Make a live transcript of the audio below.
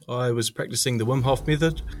I was practicing the Wim Hof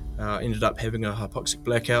method. Ended up having a hypoxic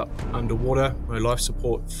blackout underwater, no life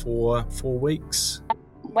support for 4 weeks.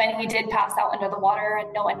 When he did pass out under the water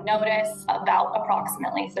and no one noticed, about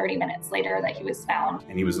approximately 30 minutes later that he was found.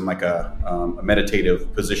 And he was in like a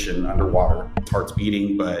meditative position underwater. His heart's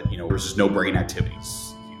beating, but there was just no brain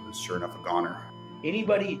activities. He was sure enough a goner.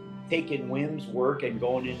 Anybody taking Wim's work and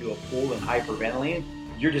going into a pool and hyperventilating,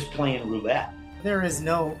 you're just playing roulette. There is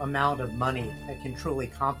no amount of money that can truly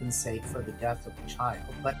compensate for the death of a child,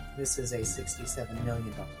 but this is a $67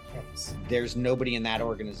 million case. There's nobody in that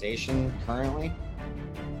organization currently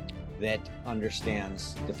that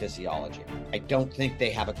understands the physiology. I don't think they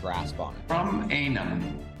have a grasp on it. From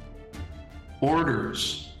ANUM,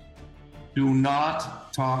 orders, do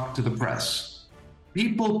not talk to the press.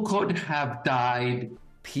 People could have died.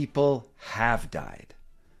 People have died.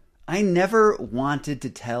 I never wanted to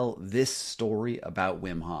tell this story about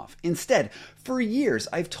Wim Hof. Instead, for years,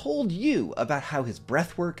 I've told you about how his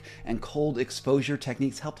breathwork and cold exposure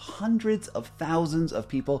techniques helped hundreds of thousands of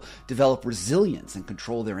people develop resilience and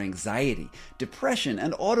control their anxiety, depression,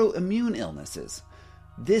 and autoimmune illnesses.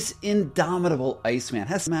 This indomitable Iceman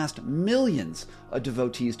has amassed millions of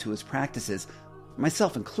devotees to his practices,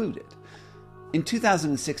 myself included. In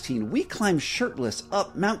 2016, we climbed shirtless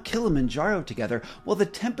up Mount Kilimanjaro together while the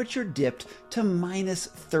temperature dipped to minus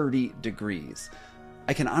 30 degrees.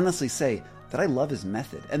 I can honestly say that I love his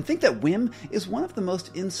method and think that Wim is one of the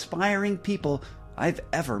most inspiring people I've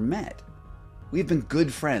ever met. We've been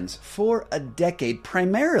good friends for a decade,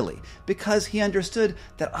 primarily because he understood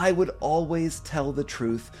that I would always tell the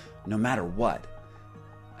truth no matter what.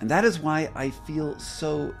 And that is why I feel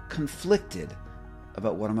so conflicted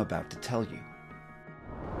about what I'm about to tell you.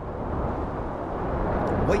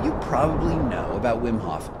 What you probably know about Wim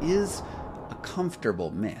Hof is a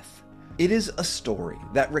comfortable myth. It is a story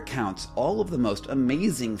that recounts all of the most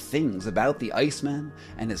amazing things about the Iceman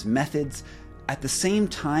and his methods at the same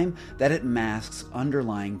time that it masks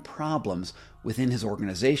underlying problems within his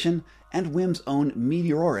organization and Wim's own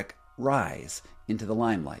meteoric rise into the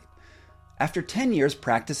limelight. After 10 years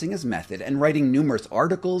practicing his method and writing numerous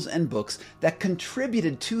articles and books that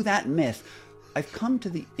contributed to that myth, I've come to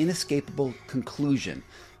the inescapable conclusion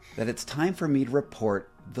that it's time for me to report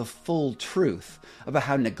the full truth about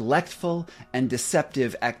how neglectful and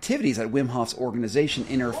deceptive activities at Wim Hof's organization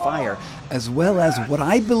Inner Fire, as well as what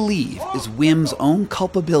I believe is Wim's own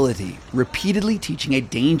culpability, repeatedly teaching a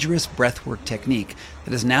dangerous breathwork technique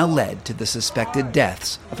that has now led to the suspected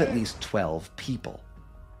deaths of at least 12 people.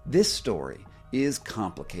 This story is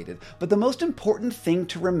complicated, but the most important thing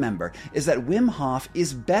to remember is that Wim Hof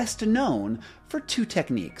is best known for two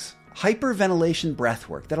techniques: hyperventilation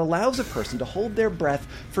breathwork that allows a person to hold their breath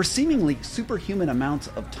for seemingly superhuman amounts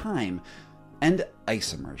of time, and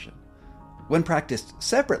ice immersion. When practiced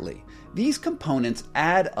separately, these components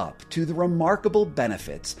add up to the remarkable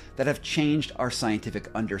benefits that have changed our scientific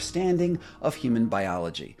understanding of human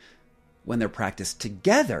biology. When they're practiced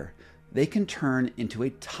together, they can turn into a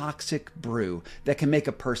toxic brew that can make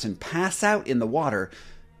a person pass out in the water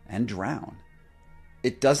and drown.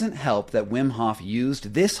 It doesn't help that Wim Hof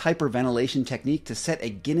used this hyperventilation technique to set a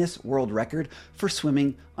Guinness World Record for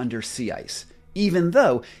swimming under sea ice, even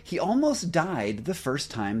though he almost died the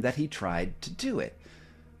first time that he tried to do it.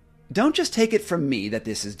 Don't just take it from me that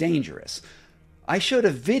this is dangerous. I showed a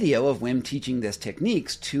video of Wim teaching this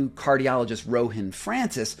techniques to cardiologist Rohin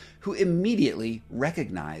Francis, who immediately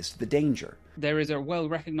recognized the danger. There is a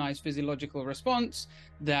well-recognized physiological response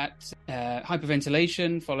that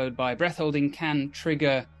hyperventilation followed by breath holding can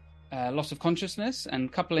trigger loss of consciousness,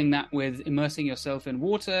 and coupling that with immersing yourself in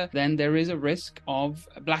water, then there is a risk of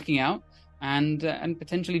blacking out and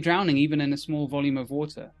potentially drowning even in a small volume of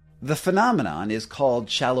water. The phenomenon is called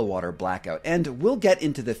shallow water blackout, and we'll get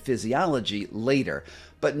into the physiology later,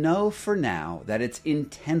 but know for now that it's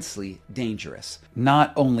intensely dangerous.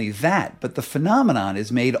 Not only that, but the phenomenon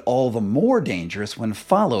is made all the more dangerous when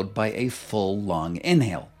followed by a full lung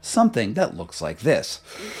inhale, something that looks like this,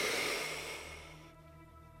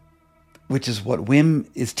 which is what Wim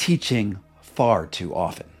is teaching far too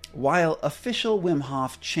often. While official Wim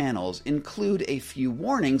Hof channels include a few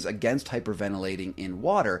warnings against hyperventilating in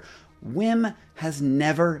water, Wim has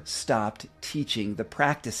never stopped teaching the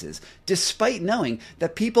practices, despite knowing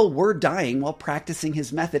that people were dying while practicing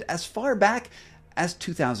his method as far back as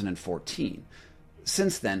 2014.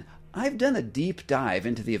 Since then, I've done a deep dive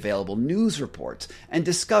into the available news reports and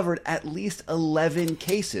discovered at least 11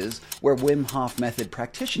 cases where Wim Hof method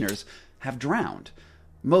practitioners have drowned.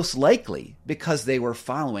 Most likely because they were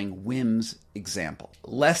following Wim's example.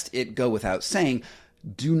 Lest it go without saying,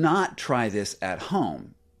 do not try this at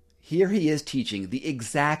home. Here he is teaching the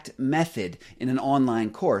exact method in an online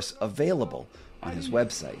course available on his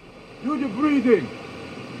website. Do the breathing.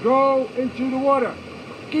 Go into the water.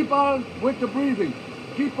 Keep on with the breathing.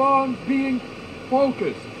 Keep on being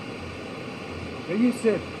focused. Then you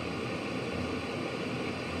sit.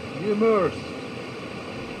 You immerse.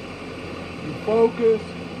 You focus.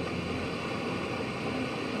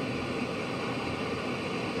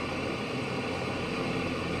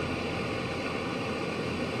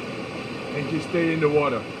 And just stay in the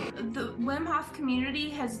water. The Wim Hof community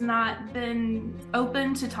has not been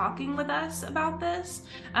open to talking with us about this.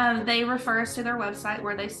 They refer us to their website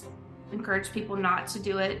where they encourage people not to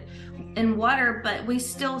do it in water, but we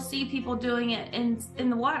still see people doing it in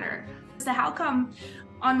the water. So how come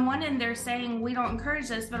on one end they're saying we don't encourage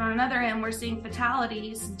this, but on another end we're seeing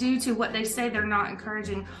fatalities due to what they say they're not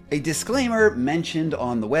encouraging? A disclaimer mentioned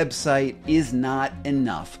on the website is not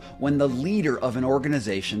enough when the leader of an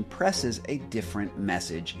organization presses a different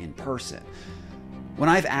message in person. When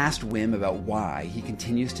I've asked Wim about why he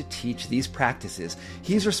continues to teach these practices,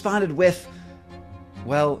 he's responded with,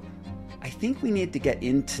 well, I think we need to get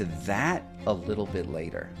into that a little bit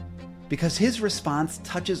later. Because his response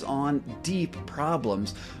touches on deep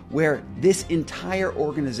problems where this entire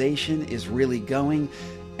organization is really going,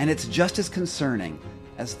 and it's just as concerning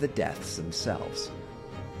as the deaths themselves.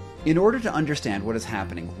 In order to understand what is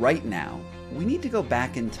happening right now, we need to go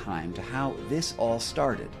back in time to how this all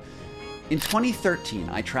started. In 2013,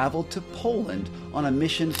 I traveled to Poland on a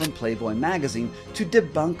mission from Playboy magazine to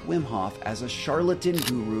debunk Wim Hof as a charlatan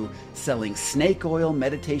guru selling snake oil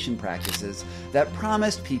meditation practices that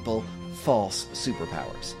promised people false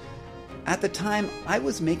superpowers. At the time, I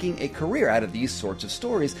was making a career out of these sorts of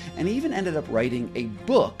stories and even ended up writing a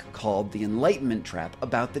book called The Enlightenment Trap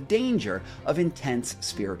about the danger of intense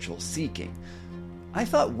spiritual seeking. I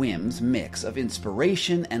thought Wim's mix of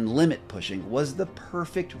inspiration and limit pushing was the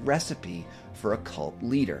perfect recipe for a cult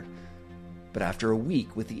leader. But after a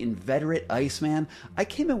week with the inveterate Iceman, I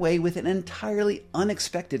came away with an entirely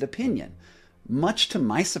unexpected opinion. Much to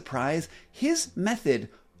my surprise, his method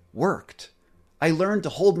worked. I learned to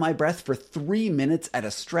hold my breath for 3 minutes at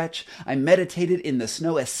a stretch. I meditated in the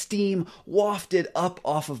snow as steam wafted up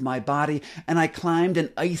off of my body, and I climbed an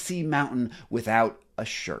icy mountain without a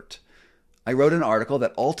shirt. I wrote an article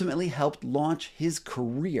that ultimately helped launch his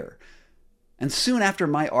career. And soon after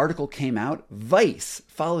my article came out, Vice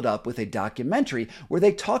followed up with a documentary where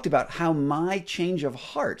they talked about how my change of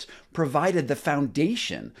heart provided the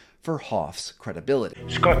foundation for Hof's credibility.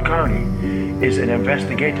 Scott Carney is an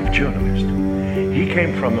investigative journalist. He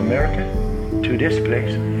came from America to this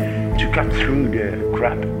place to cut through the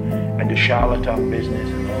crap and the charlatan business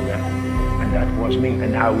and all that. And that was me.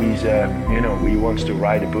 And now he's, he wants to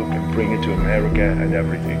write a book and bring it to America and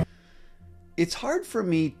everything. It's hard for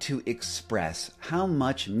me to express how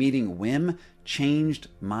much meeting Wim changed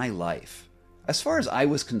my life. As far as I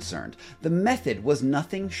was concerned, the method was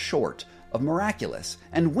nothing short of miraculous,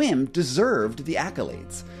 and Wim deserved the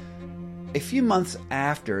accolades. A few months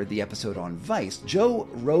after the episode on Vice, Joe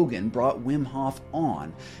Rogan brought Wim Hof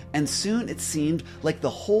on, and soon it seemed like the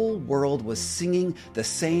whole world was singing the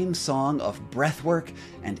same song of breathwork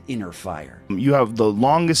and inner fire. You have the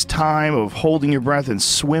longest time of holding your breath and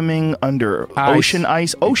swimming under ocean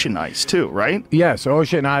ice too, right? Yes,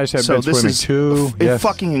 ocean ice. Have been swimming too. It's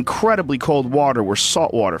fucking incredibly cold water where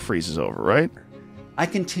salt water freezes over, right? I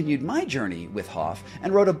continued my journey with Hof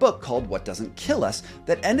and wrote a book called What Doesn't Kill Us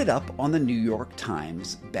that ended up on the New York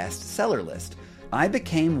Times bestseller list. I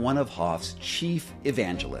became one of Hof's chief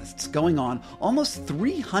evangelists, going on almost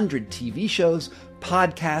 300 TV shows,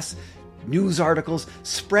 podcasts, news articles,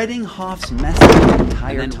 spreading Hof's message the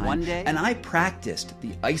entire time. One day, and I practiced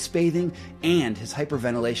the ice bathing and his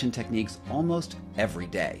hyperventilation techniques almost every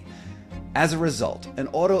day. As a result, an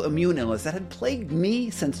autoimmune illness that had plagued me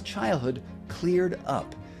since childhood cleared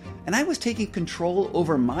up, and I was taking control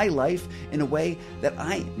over my life in a way that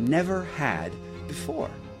I never had before.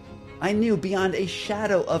 I knew beyond a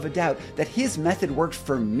shadow of a doubt that his method worked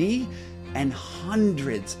for me and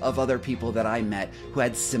hundreds of other people that I met who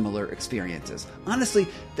had similar experiences. Honestly,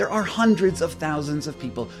 there are hundreds of thousands of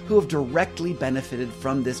people who have directly benefited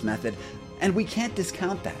from this method, and we can't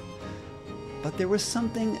discount that. But there was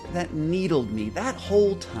something that needled me that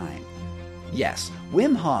whole time. Yes,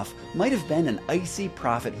 Wim Hof might have been an icy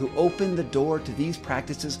prophet who opened the door to these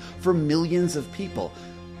practices for millions of people,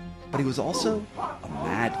 but he was also a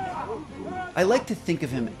madman. I like to think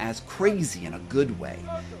of him as crazy in a good way.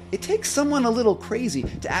 It takes someone a little crazy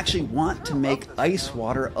to actually want to make ice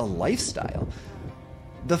water a lifestyle.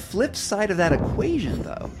 The flip side of that equation,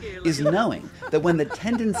 though, is knowing that when the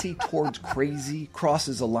tendency towards crazy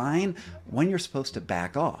crosses a line, when you're supposed to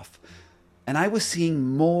back off. And I was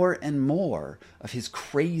seeing more and more of his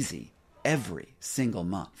crazy every single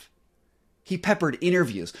month. He peppered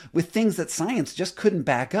interviews with things that science just couldn't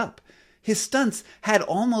back up. His stunts had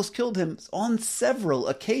almost killed him on several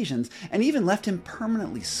occasions and even left him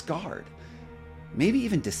permanently scarred, maybe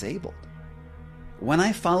even disabled. When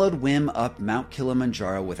I followed Wim up Mount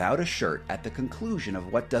Kilimanjaro without a shirt at the conclusion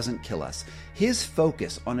of What Doesn't Kill Us, his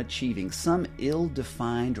focus on achieving some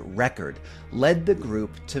ill-defined record led the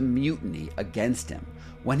group to mutiny against him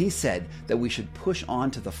when he said that we should push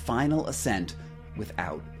on to the final ascent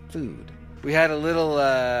without food. We had a little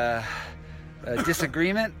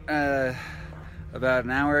disagreement about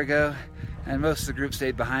an hour ago, and most of the group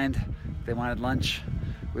stayed behind. They wanted lunch,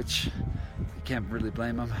 which you can't really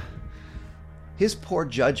blame them. His poor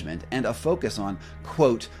judgment and a focus on,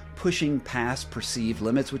 quote, pushing past perceived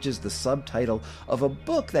limits, which is the subtitle of a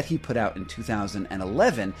book that he put out in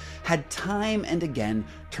 2011, had time and again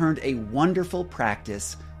turned a wonderful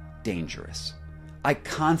practice dangerous. I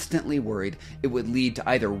constantly worried it would lead to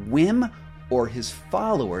either Wim or his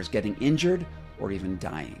followers getting injured or even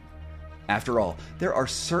dying. After all, there are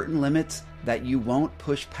certain limits that you won't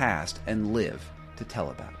push past and live to tell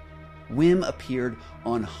about. Wim appeared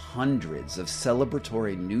on hundreds of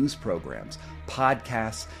celebratory news programs,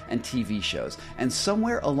 podcasts, and TV shows, and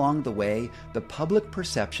somewhere along the way, the public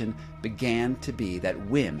perception began to be that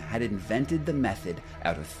Wim had invented the method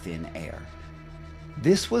out of thin air.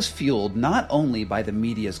 This was fueled not only by the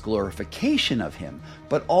media's glorification of him,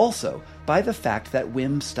 but also by the fact that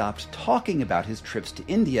Wim stopped talking about his trips to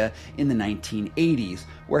India in the 1980s,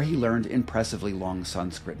 where he learned impressively long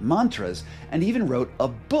Sanskrit mantras and even wrote a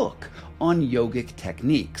book on yogic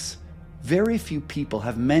techniques. Very few people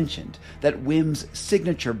have mentioned that Wim's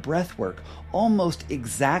signature breathwork almost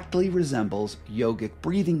exactly resembles yogic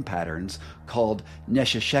breathing patterns called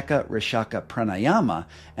Neshasheka Rishaka Pranayama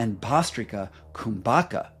and Bhastrika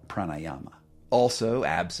Kumbhaka Pranayama. Also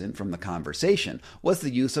absent from the conversation was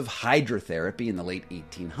the use of hydrotherapy in the late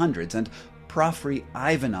 1800s and Porfiry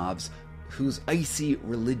Ivanov's, whose icy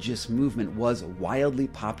religious movement was wildly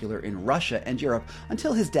popular in Russia and Europe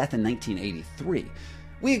until his death in 1983.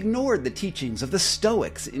 We ignored the teachings of the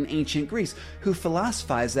Stoics in ancient Greece, who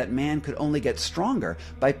philosophized that man could only get stronger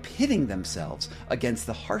by pitting themselves against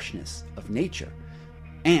the harshness of nature.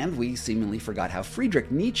 And we seemingly forgot how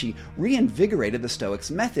Friedrich Nietzsche reinvigorated the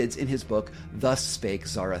Stoics' methods in his book Thus Spake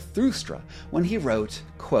Zarathustra, when he wrote,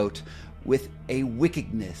 quote, "With a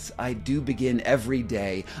wickedness I do begin every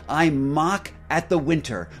day. I mock at the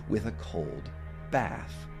winter with a cold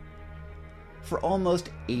bath." For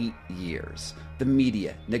almost 8 years, the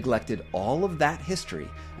media neglected all of that history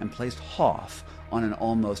and placed Hoff on an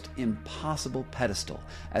almost impossible pedestal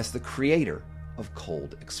as the creator of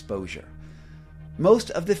cold exposure.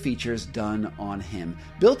 Most of the features done on him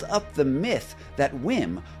built up the myth that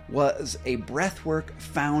Wim was a breathwork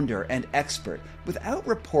founder and expert without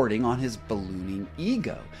reporting on his ballooning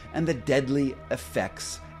ego and the deadly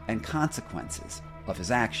effects and consequences of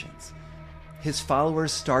his actions. His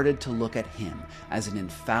followers started to look at him as an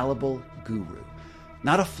infallible guru,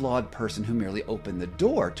 not a flawed person who merely opened the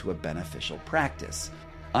door to a beneficial practice.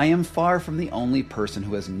 I am far from the only person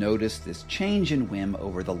who has noticed this change in Wim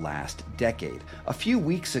over the last decade. A few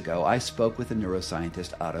weeks ago, I spoke with the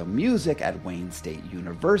neuroscientist Otto Music at Wayne State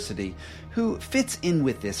University, who fits in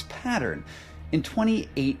with this pattern. In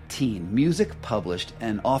 2018, Music published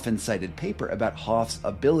an often cited paper about Hoff's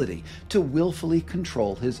ability to willfully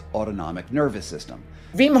control his autonomic nervous system.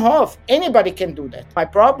 Wim Hof, anybody can do that. My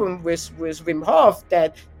problem with Wim Hof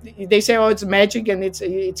that they say, oh, it's magic and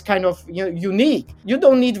it's kind of unique. You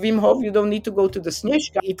don't need Wim Hof. You don't need to go to the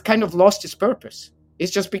Snishka. It kind of lost its purpose. It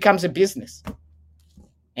just becomes a business.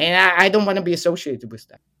 And I don't want to be associated with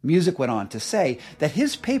that. Music went on to say that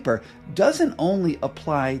his paper doesn't only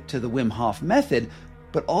apply to the Wim Hof method,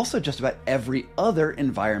 but also just about every other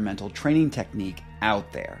environmental training technique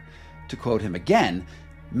out there. To quote him again,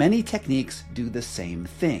 many techniques do the same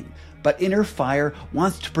thing, but Inner Fire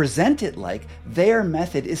wants to present it like their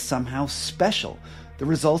method is somehow special. The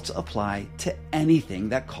results apply to anything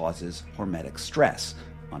that causes hormetic stress,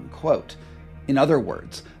 unquote. In other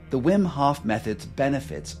words, the Wim Hof method's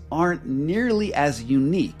benefits aren't nearly as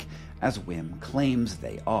unique as Wim claims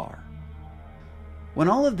they are. When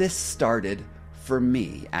all of this started for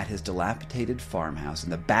me at his dilapidated farmhouse in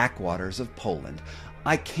the backwaters of Poland,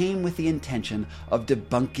 I came with the intention of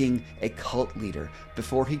debunking a cult leader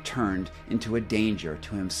before he turned into a danger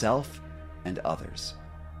to himself and others.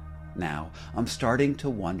 now, I'm starting to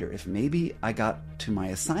wonder if maybe I got to my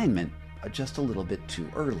assignment just a little bit too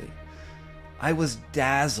early. I was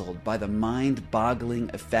dazzled by the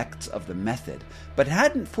mind-boggling effects of the method, but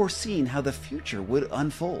hadn't foreseen how the future would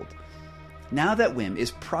unfold. Now that Wim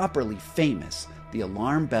is properly famous, the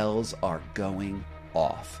alarm bells are going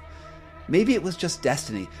off. Maybe it was just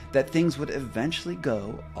destiny that things would eventually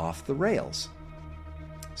go off the rails.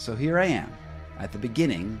 So here I am, at the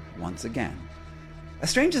beginning once again. As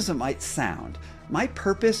strange as it might sound, my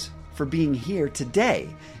purpose for being here today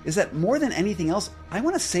is that more than anything else, I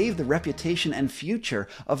want to save the reputation and future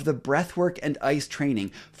of the breathwork and ice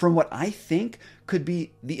training from what I think could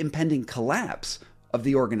be the impending collapse of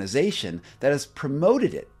the organization that has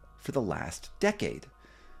promoted it for the last decade.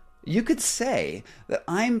 You could say that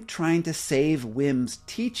I'm trying to save Wim's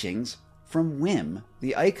teachings from Wim,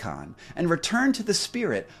 the icon, and return to the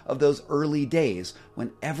spirit of those early days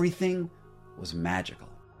when everything was magical.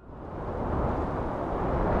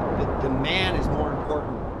 The man is more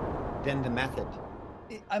important than the method.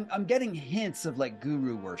 I'm getting hints of like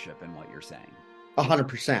guru worship in what you're saying.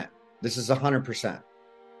 100%. This is 100%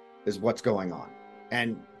 is what's going on.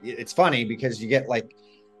 And it's funny because you get like,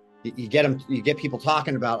 you get people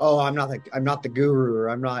talking about, oh, I'm not the guru, or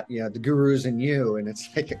I'm not, the guru's in you. And it's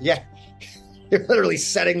like, yeah, you're literally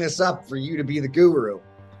setting this up for you to be the guru.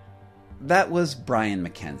 That was Brian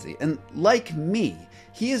McKenzie. And like me,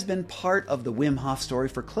 he has been part of the Wim Hof story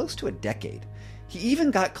for close to a decade. He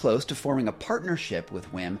even got close to forming a partnership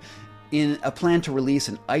with Wim in a plan to release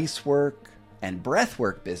an ice work and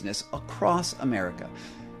breathwork business across America.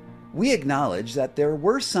 We acknowledge that there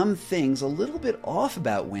were some things a little bit off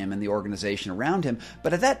about Wim and the organization around him,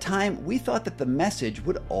 but at that time we thought that the message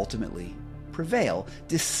would ultimately prevail,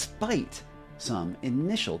 despite some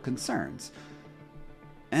initial concerns.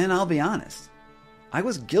 And I'll be honest, I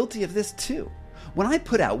was guilty of this too. When I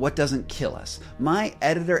put out What Doesn't Kill Us, my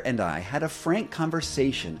editor and I had a frank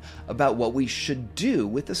conversation about what we should do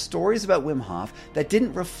with the stories about Wim Hof that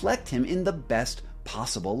didn't reflect him in the best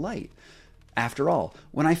possible light. After all,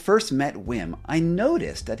 when I first met Wim, I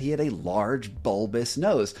noticed that he had a large, bulbous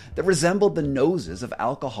nose that resembled the noses of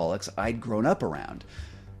alcoholics I'd grown up around.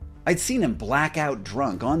 I'd seen him blackout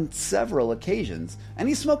drunk on several occasions, and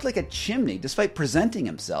he smoked like a chimney despite presenting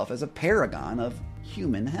himself as a paragon of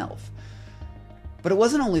human health. But it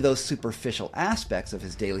wasn't only those superficial aspects of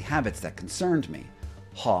his daily habits that concerned me.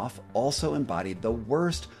 Hof also embodied the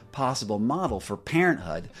worst possible model for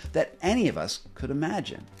parenthood that any of us could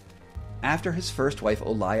imagine. After his first wife,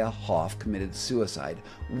 Olaya Hof, committed suicide,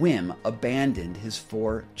 Wim abandoned his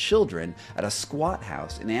 4 children at a squat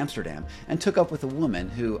house in Amsterdam and took up with a woman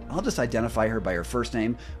who, I'll just identify her by her first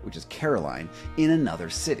name, which is Caroline, in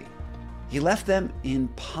another city. He left them in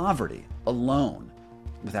poverty, alone,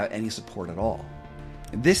 without any support at all.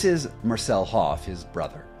 This is Marcel Hof, his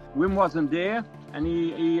brother. Wim wasn't there, and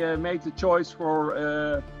he made the choice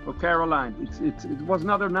for Caroline. It was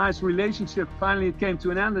another nice relationship. Finally, it came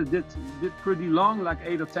to an end. It did pretty long, like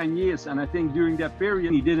 8 or 10 years. And I think during that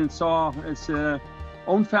period, he didn't saw his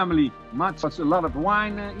own family much. There was a lot of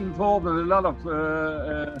wine involved and a lot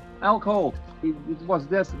of alcohol. It was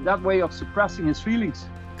that way of suppressing his feelings.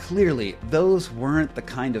 Clearly, those weren't the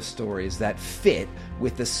kind of stories that fit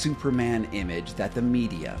with the Superman image that the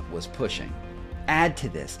media was pushing. Add to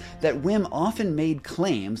this that Wim often made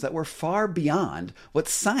claims that were far beyond what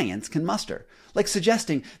science can muster, like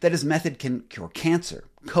suggesting that his method can cure cancer,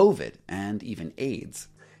 COVID, and even AIDS.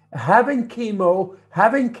 Having chemo,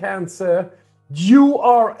 having cancer, you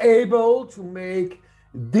are able to make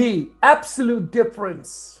the absolute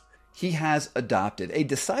difference. He has adopted a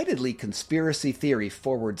decidedly conspiracy theory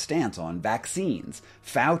forward stance on vaccines,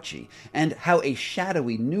 Fauci, and how a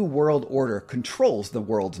shadowy New World Order controls the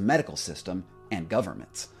world's medical system and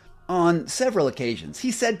governments. On several occasions, he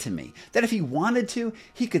said to me that if he wanted to,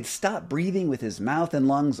 he could stop breathing with his mouth and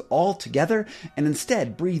lungs altogether and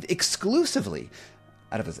instead breathe exclusively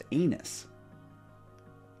out of his anus.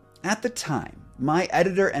 At the time, my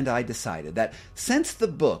editor and I decided that since the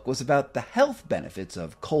book was about the health benefits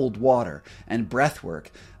of cold water and breathwork,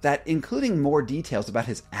 that including more details about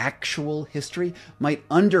his actual history might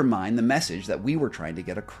undermine the message that we were trying to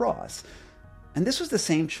get across. And this was the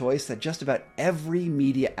same choice that just about every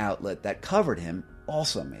media outlet that covered him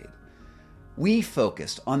also made. We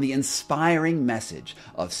focused on the inspiring message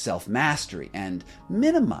of self-mastery and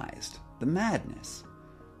minimized the madness.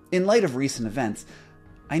 In light of recent events,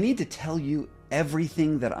 I need to tell you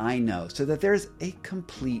everything that I know so that there's a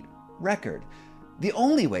complete record. The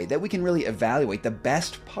only way that we can really evaluate the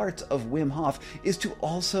best parts of Wim Hof is to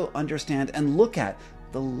also understand and look at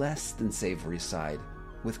the less than savory side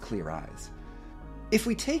with clear eyes. If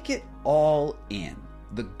we take it all in,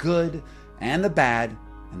 the good and the bad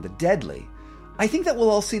and the deadly, I think that we'll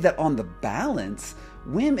all see that on the balance,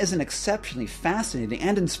 Wim is an exceptionally fascinating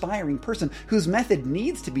and inspiring person whose method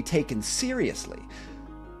needs to be taken seriously.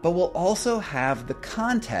 But we'll also have the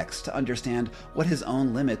context to understand what his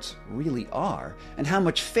own limits really are and how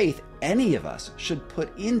much faith any of us should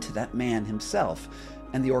put into that man himself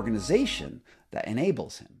and the organization that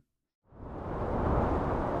enables him.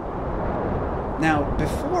 Now,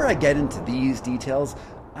 before I get into these details,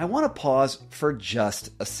 I want to pause for just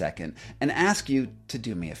a second and ask you to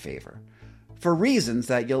do me a favor. For reasons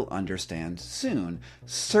that you'll understand soon,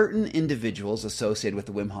 certain individuals associated with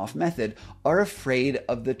the Wim Hof method are afraid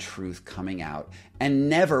of the truth coming out and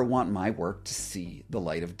never want my work to see the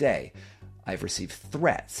light of day. I've received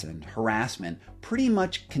threats and harassment pretty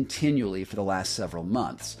much continually for the last several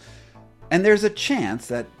months. And there's a chance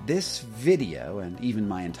that this video and even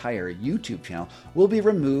my entire YouTube channel will be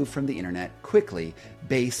removed from the internet quickly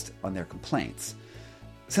based on their complaints.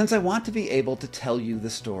 Since I want to be able to tell you the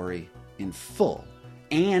story in full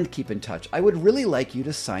and keep in touch, I would really like you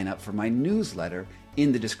to sign up for my newsletter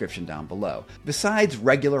in the description down below. Besides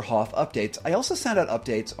regular Hof updates, I also send out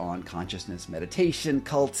updates on consciousness, meditation,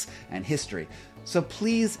 cults, and history. So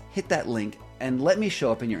please hit that link and let me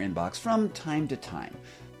show up in your inbox from time to time.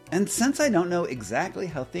 And since I don't know exactly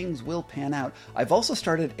how things will pan out, I've also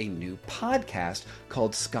started a new podcast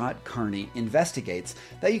called Scott Carney Investigates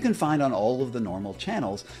that you can find on all of the normal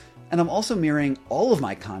channels. And I'm also mirroring all of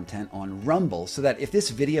my content on Rumble so that if this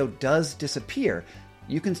video does disappear,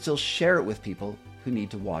 you can still share it with people who need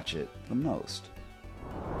to watch it the most.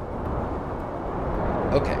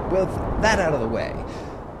 Okay, with that out of the way,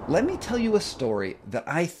 let me tell you a story that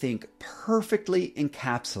I think perfectly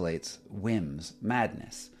encapsulates Wim's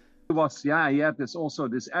madness. He had this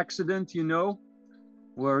accident,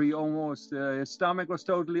 where he almost, his stomach was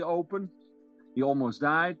totally open. He almost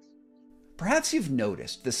died. Perhaps you've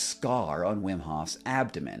noticed the scar on Wim Hof's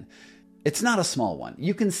abdomen. It's not a small one.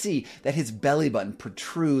 You can see that his belly button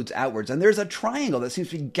protrudes outwards, and there's a triangle that seems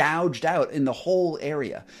to be gouged out in the whole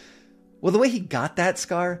area. Well, the way he got that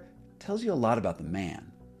scar tells you a lot about the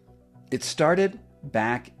man. It started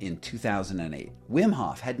back in 2008. Wim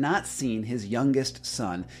Hof had not seen his youngest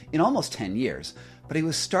son in almost 10 years, but he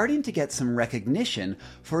was starting to get some recognition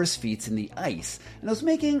for his feats in the ice, and was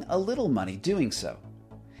making a little money doing so.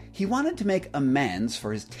 He wanted to make amends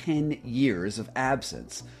for his 10 years of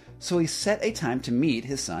absence, so he set a time to meet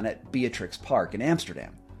his son at Beatrix Park in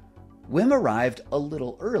Amsterdam. Wim arrived a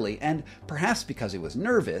little early, and perhaps because he was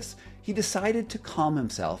nervous, he decided to calm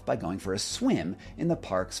himself by going for a swim in the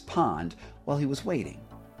park's pond while he was waiting.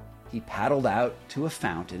 He paddled out to a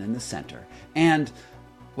fountain in the center, and,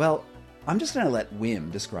 well, I'm just going to let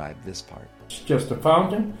Wim describe this part. It's just a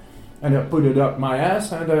fountain, and I put it up my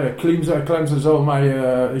ass, and cleanses all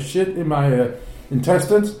my shit in my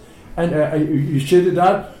intestines, and you shit it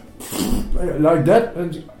out like that,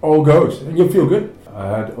 and it all goes, and you feel good.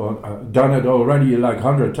 I had done it already like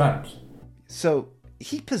 100 times. So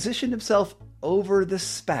he positioned himself over the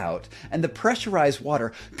spout, and the pressurized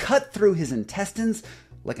water cut through his intestines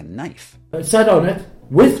like a knife. I sat on it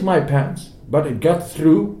with my pants, but it got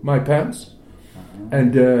through my pants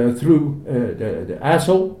and through the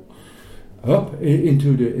asshole up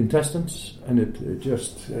into the intestines, and it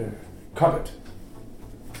just cut it.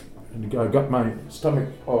 And I got my stomach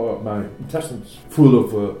or my intestines full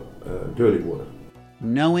of dirty water.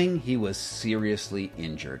 Knowing he was seriously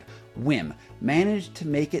injured, Wim managed to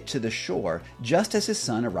make it to the shore just as his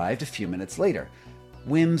son arrived a few minutes later.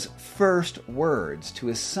 Wim's first words to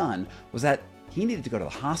his son was that he needed to go to the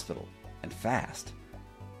hospital, and fast.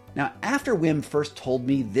 Now, after Wim first told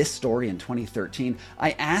me this story in 2013,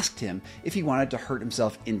 I asked him if he wanted to hurt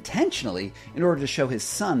himself intentionally in order to show his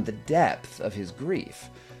son the depth of his grief.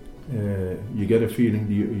 You get a feeling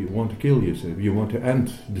you want to kill yourself, you want to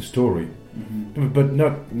end the story, but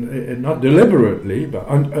not deliberately, but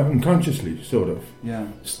unconsciously, sort of. Yeah.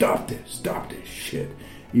 Stop this shit.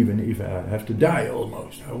 Even if I have to die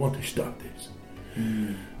almost, I want to stop this.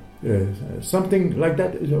 Something like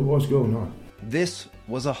that was going on. This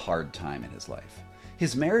was a hard time in his life.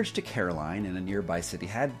 His marriage to Caroline in a nearby city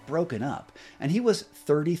had broken up, and he was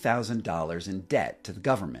 $30,000 in debt to the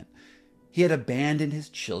government. He had abandoned his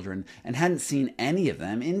children and hadn't seen any of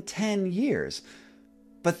them in 10 years.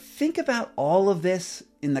 But think about all of this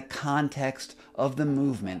in the context of the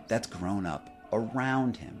movement that's grown up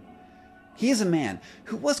around him. He is a man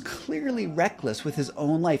who was clearly reckless with his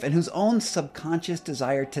own life, and whose own subconscious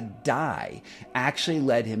desire to die actually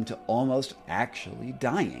led him to almost actually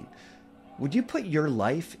dying. Would you put your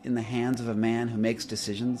life in the hands of a man who makes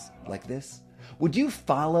decisions like this? Would you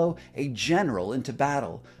follow a general into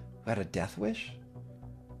battle who had a death wish?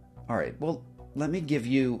 All right, well, let me give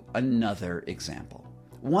you another example.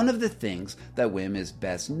 One of the things that Wim is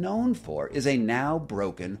best known for is a now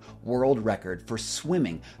broken world record for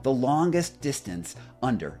swimming the longest distance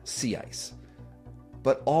under sea ice.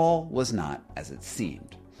 But all was not as it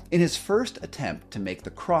seemed. In his first attempt to make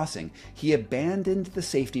the crossing, he abandoned the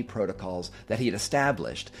safety protocols that he had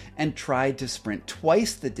established and tried to sprint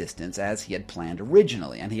twice the distance as he had planned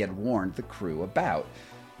originally and he had warned the crew about.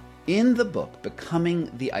 In the book,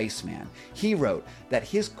 Becoming the Iceman, he wrote that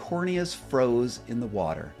his corneas froze in the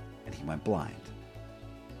water and he went blind.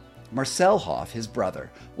 Marcel Hoff, his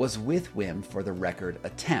brother, was with Wim for the record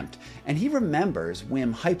attempt, and he remembers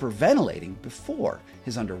Wim hyperventilating before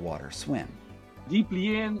his underwater swim.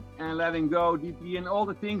 Deeply in and letting go, deeply in, all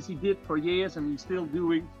the things he did for years and he's still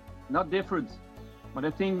doing, not different. But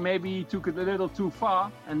I think maybe he took it a little too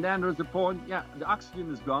far, and then there's the point, the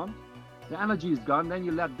oxygen is gone, the energy is gone, then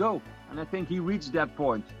you let go. And I think he reached that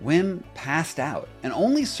point. Wim passed out and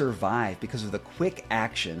only survived because of the quick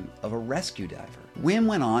action of a rescue diver. Wim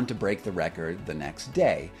went on to break the record the next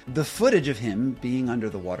day. The footage of him being under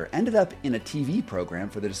the water ended up in a TV program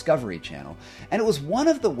for the Discovery Channel, and it was one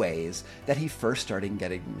of the ways that he first started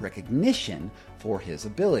getting recognition for his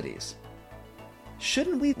abilities.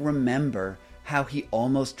 Shouldn't we remember how he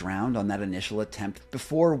almost drowned on that initial attempt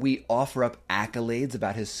before we offer up accolades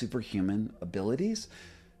about his superhuman abilities?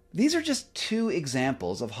 These are just two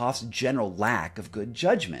examples of Hoff's general lack of good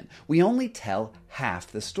judgment. We only tell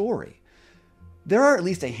half the story. There are at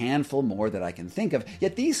least a handful more that I can think of,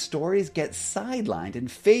 yet these stories get sidelined in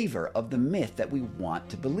favor of the myth that we want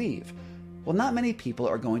to believe. Well, not many people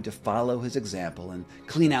are going to follow his example and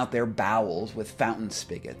clean out their bowels with fountain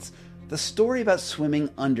spigots. The story about swimming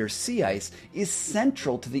under sea ice is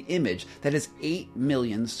central to the image that his 8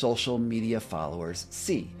 million social media followers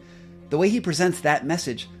see. The way he presents that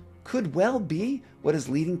message could well be what is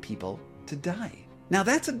leading people to die. Now,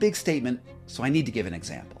 that's a big statement, so I need to give an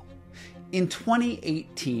example. In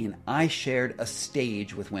 2018, I shared a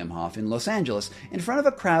stage with Wim Hof in Los Angeles in front of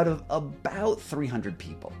a crowd of about 300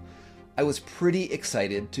 people. I was pretty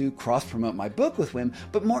excited to cross-promote my book with Wim,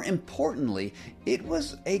 but more importantly, it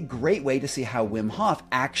was a great way to see how Wim Hof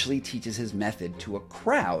actually teaches his method to a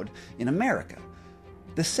crowd in America.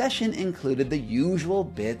 The session included the usual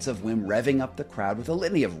bits of Wim revving up the crowd with a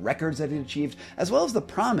litany of records that he'd achieved, as well as the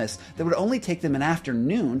promise that it would only take them an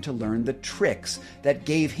afternoon to learn the tricks that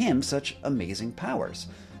gave him such amazing powers.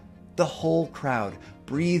 The whole crowd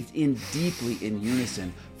breathed in deeply in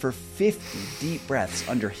unison for 50 deep breaths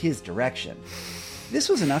under his direction. This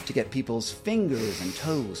was enough to get people's fingers and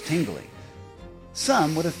toes tingling.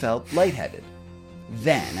 Some would have felt lightheaded.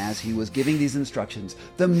 Then, as he was giving these instructions,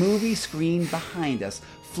 the movie screen behind us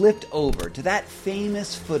flipped over to that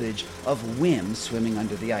famous footage of Wim swimming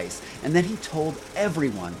under the ice, and then he told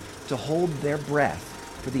everyone to hold their breath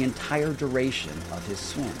for the entire duration of his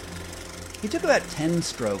swim. He took about 10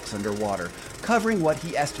 strokes underwater, covering what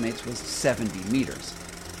he estimates was 70 meters.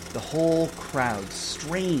 The whole crowd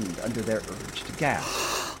strained under their urge to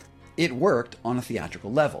gasp. It worked on a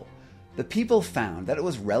theatrical level. The people found that it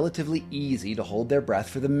was relatively easy to hold their breath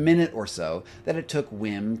for the minute or so that it took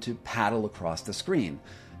Wim to paddle across the screen.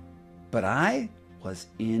 But I was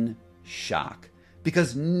in shock,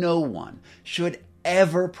 because no one should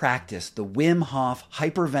ever practice the Wim Hof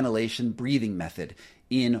hyperventilation breathing method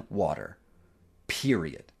in water.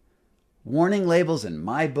 Period. Warning labels in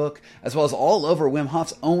my book, as well as all over Wim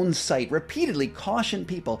Hof's own site, repeatedly caution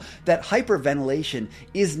people that hyperventilation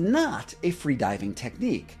is not a freediving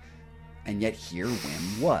technique. And yet here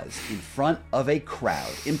Wim was, in front of a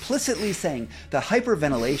crowd, implicitly saying that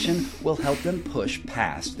hyperventilation will help them push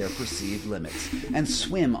past their perceived limits and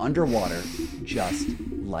swim underwater just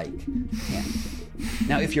like him.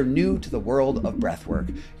 Now, if you're new to the world of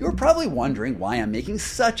breathwork, you're probably wondering why I'm making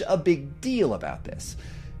such a big deal about this.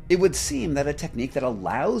 It would seem that a technique that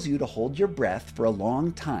allows you to hold your breath for a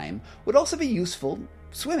long time would also be useful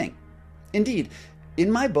swimming. Indeed,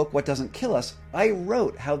 in my book, What Doesn't Kill Us, I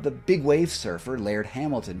wrote how the big wave surfer Laird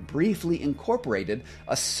Hamilton briefly incorporated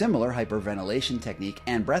a similar hyperventilation technique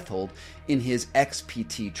and breath hold in his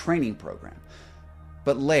XPT training program.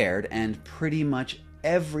 But Laird, and pretty much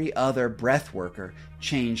every other breath worker,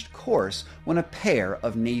 changed course when a pair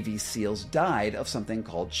of Navy SEALs died of something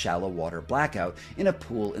called shallow water blackout in a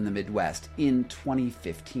pool in the Midwest in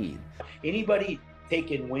 2015. Anybody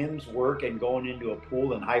taking Wim's work and going into a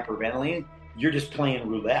pool and hyperventilating, you're just playing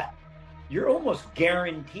roulette. You're almost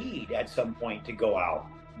guaranteed at some point to go out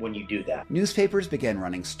when you do that. Newspapers began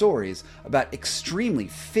running stories about extremely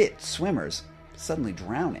fit swimmers suddenly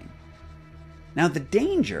drowning. Now, the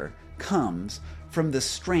danger comes from the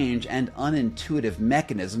strange and unintuitive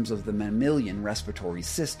mechanisms of the mammalian respiratory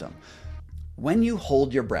system. When you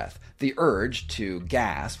hold your breath, the urge to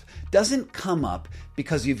gasp doesn't come up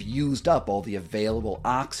because you've used up all the available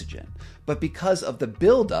oxygen, but because of the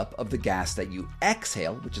buildup of the gas that you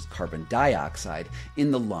exhale, which is carbon dioxide,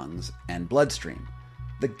 in the lungs and bloodstream.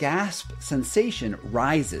 The gasp sensation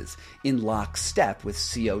rises in lockstep with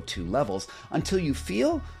CO2 levels until you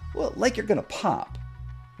feel, well, like you're going to pop.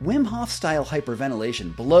 Wim Hof-style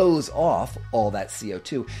hyperventilation blows off all that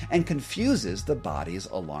CO2 and confuses the body's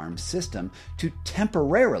alarm system to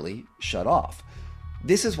temporarily shut off.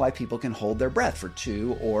 This is why people can hold their breath for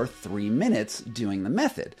 2 or 3 minutes doing the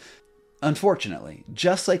method. Unfortunately,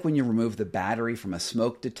 just like when you remove the battery from a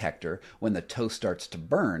smoke detector when the toast starts to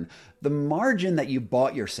burn, the margin that you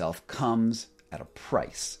bought yourself comes at a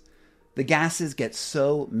price. The gases get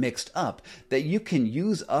so mixed up that you can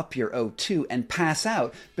use up your O2 and pass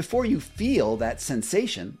out before you feel that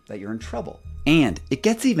sensation that you're in trouble. And it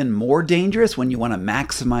gets even more dangerous when you want to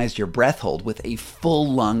maximize your breath hold with a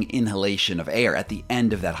full lung inhalation of air at the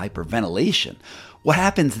end of that hyperventilation. What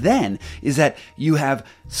happens then is that you have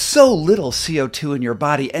so little CO2 in your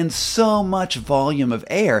body and so much volume of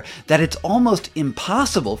air that it's almost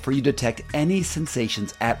impossible for you to detect any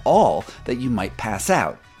sensations at all that you might pass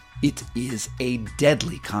out. It is a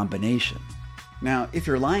deadly combination. Now, if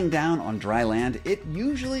you're lying down on dry land, it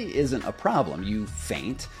usually isn't a problem. You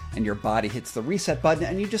faint, and your body hits the reset button,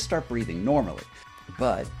 and you just start breathing normally.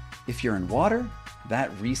 But if you're in water,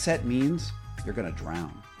 that reset means you're going to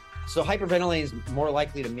drown. So hyperventilating is more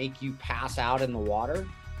likely to make you pass out in the water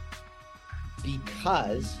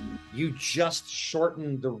because you just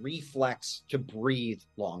shorten the reflex to breathe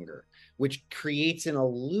longer, which creates an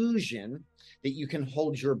illusion that you can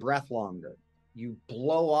hold your breath longer. You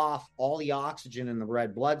blow off all the oxygen in the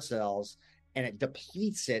red blood cells and it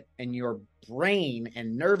depletes it, and your brain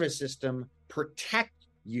and nervous system protect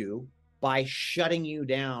you by shutting you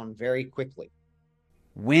down very quickly.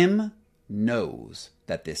 Wim knows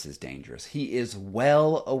that this is dangerous. He is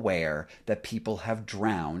well aware that people have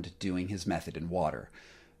drowned doing his method in water.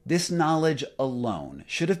 This knowledge alone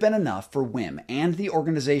should have been enough for Wim and the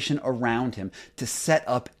organization around him to set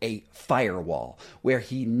up a firewall where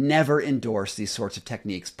he never endorsed these sorts of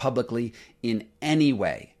techniques publicly in any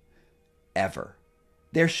way, ever.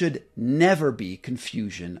 There should never be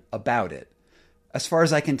confusion about it. As far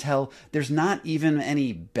as I can tell, there's not even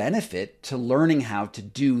any benefit to learning how to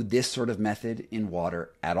do this sort of method in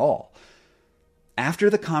water at all. After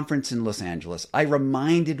the conference in Los Angeles, I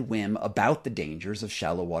reminded Wim about the dangers of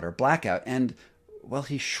shallow water blackout, and, well,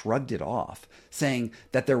 he shrugged it off, saying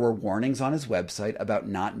that there were warnings on his website about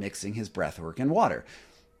not mixing his breathwork in water.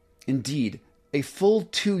 Indeed, a full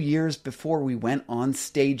 2 years before we went on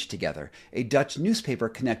stage together, a Dutch newspaper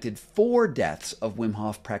connected 4 deaths of Wim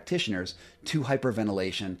Hof practitioners to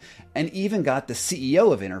hyperventilation, and even got the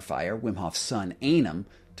CEO of Interfire, Wim Hof's son, Einem,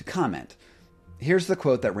 to comment. Here's the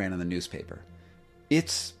quote that ran in the newspaper.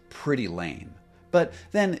 "It's pretty lame. But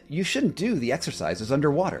then you shouldn't do the exercises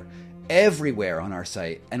underwater. Everywhere on our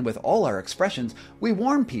site and with all our expressions, we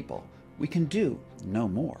warn people we can do no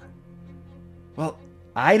more." Well,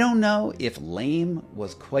 I don't know if lame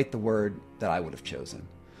was quite the word that I would have chosen,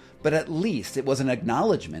 but at least it was an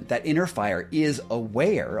acknowledgement that Interfire is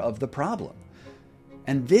aware of the problem.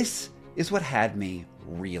 And this is what had me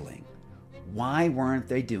reeling. Why weren't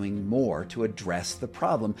they doing more to address the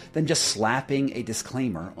problem than just slapping a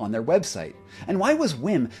disclaimer on their website? And why was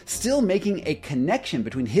Wim still making a connection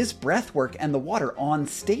between his breathwork and the water on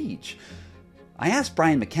stage? I asked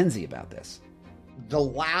Brian McKenzie about this. The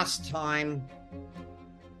last time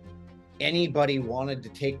anybody wanted to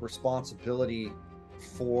take responsibility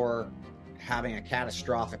for having a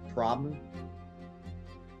catastrophic problem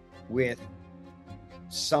with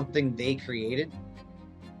something they created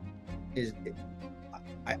is,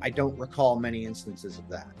 I don't recall many instances of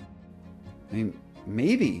that. I mean,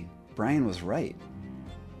 maybe Brian was right.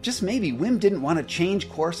 Just maybe Wim didn't want to change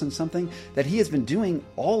course on something that he has been doing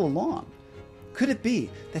all along. Could it be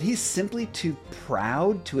that he's simply too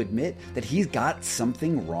proud to admit that he's got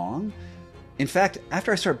something wrong? In fact,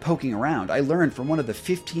 after I started poking around, I learned from one of the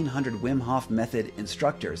 1,500 Wim Hof Method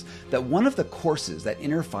instructors that one of the courses that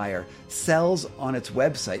Interfire sells on its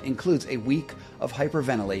website includes a week of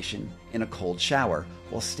hyperventilation in a cold shower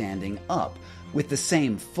while standing up, with the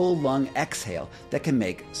same full lung exhale that can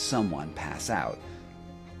make someone pass out.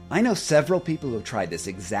 I know several people who have tried this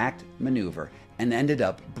exact maneuver and ended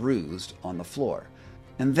up bruised on the floor.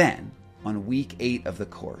 And then, on week 8 of the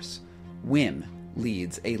course, Wim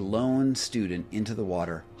leads a lone student into the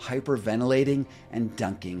water, hyperventilating and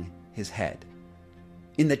dunking his head.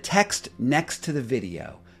 In the text next to the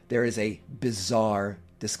video, there is a bizarre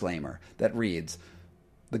disclaimer that reads,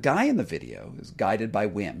 "The guy in the video is guided by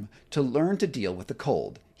Wim to learn to deal with the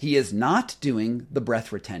cold. He is not doing the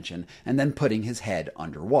breath retention and then putting his head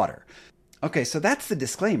underwater." Okay, so that's the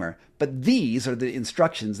disclaimer, but these are the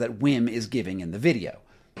instructions that Wim is giving in the video.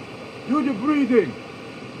 Do the breathing.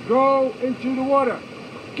 Go into the water.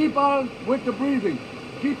 Keep on with the breathing.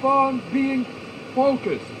 Keep on being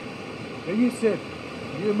focused. And you sit,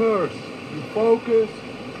 you immerse, you focus.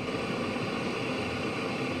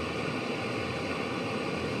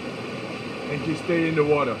 And you stay in the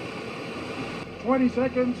water. 20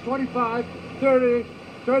 seconds, 25, 30,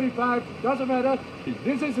 35, doesn't matter.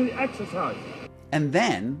 This is the exercise. And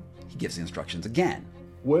then he gives the instructions again.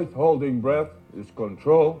 Withholding breath is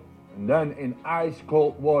control, and then in ice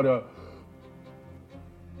cold water.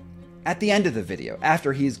 At the end of the video,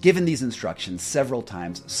 after he's given these instructions several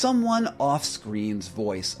times, someone off-screen's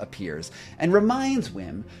voice appears and reminds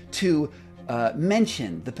Wim to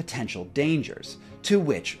mention the potential dangers, to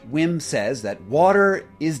which Wim says that water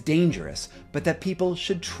is dangerous, but that people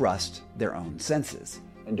should trust their own senses.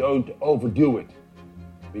 And don't overdo it,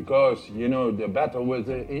 because, you know, the battle with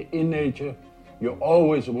in nature, you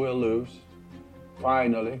always will lose,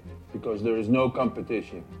 finally, because there is no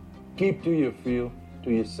competition. Keep to your feel,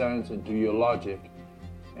 to your sense, and to your logic,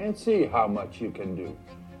 and see how much you can do,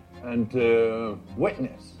 and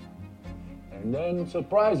witness. And then,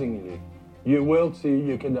 surprisingly, you will see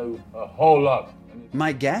you can do a whole lot.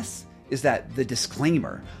 My guess is that the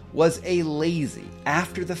disclaimer was a lazy,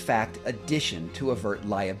 after-the-fact addition to avert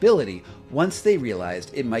liability once they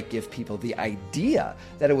realized it might give people the idea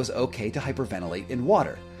that it was okay to hyperventilate in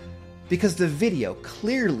water. Because the video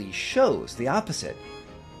clearly shows the opposite.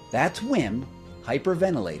 That's Wim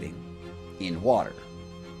hyperventilating in water.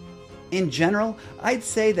 In general, I'd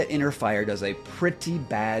say that Inner Fire does a pretty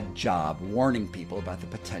bad job warning people about the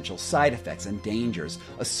potential side effects and dangers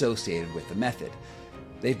associated with the method.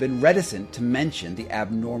 They've been reticent to mention the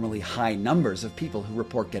abnormally high numbers of people who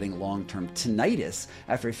report getting long-term tinnitus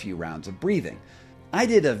after a few rounds of breathing. I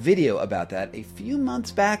did a video about that a few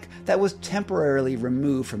months back that was temporarily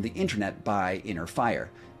removed from the internet by Inner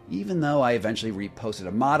Fire, even though I eventually reposted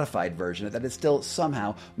a modified version that is still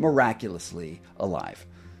somehow miraculously alive.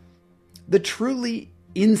 The truly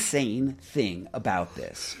insane thing about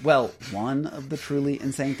this, well, one of the truly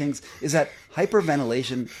insane things, is that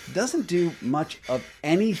hyperventilation doesn't do much of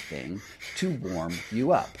anything to warm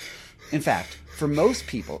you up. In fact, for most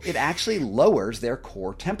people, it actually lowers their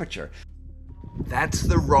core temperature. That's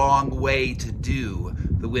the wrong way to do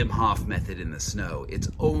the Wim Hof method in the snow. It's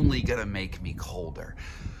only going to make me colder.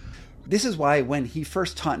 This is why when he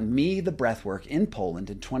first taught me the breathwork in Poland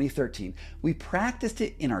in 2013, we practiced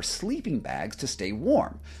it in our sleeping bags to stay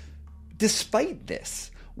warm. Despite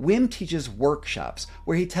this, Wim teaches workshops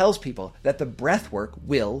where he tells people that the breathwork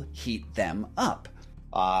will heat them up.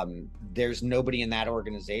 There's nobody in that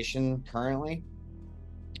organization currently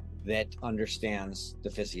that understands the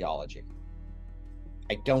physiology.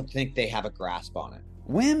 I don't think they have a grasp on it.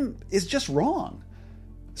 Wim is just wrong.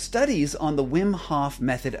 Studies on the Wim Hof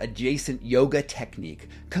method adjacent yoga technique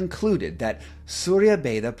concluded that Surya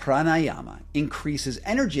Beda Pranayama increases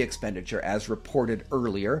energy expenditure as reported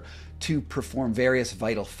earlier to perform various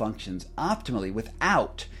vital functions optimally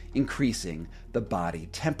without increasing the body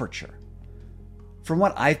temperature. From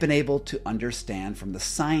what I've been able to understand from the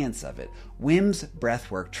science of it, Wim's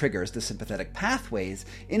breathwork triggers the sympathetic pathways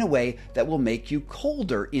in a way that will make you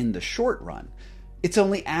colder in the short run. It's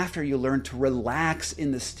only after you learn to relax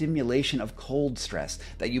in the stimulation of cold stress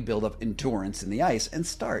that you build up endurance in the ice and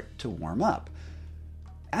start to warm up.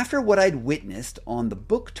 After what I'd witnessed on the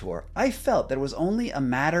book tour, I felt that it was only a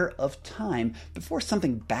matter of time before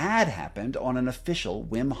something bad happened on an official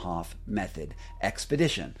Wim Hof method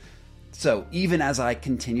expedition. So even as I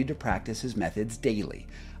continued to practice his methods daily,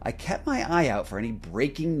 I kept my eye out for any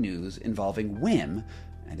breaking news involving Wim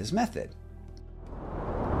and his method.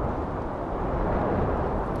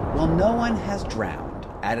 While no one has drowned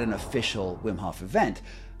at an official Wim Hof event,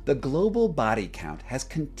 the global body count has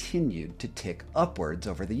continued to tick upwards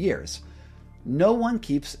over the years. No one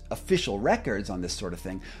keeps official records on this sort of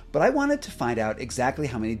thing, but I wanted to find out exactly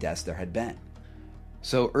how many deaths there had been.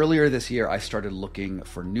 So earlier this year, I started looking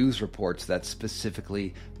for news reports that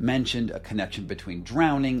specifically mentioned a connection between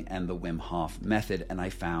drowning and the Wim Hof method, and I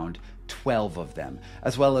found 12 of them,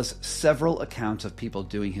 as well as several accounts of people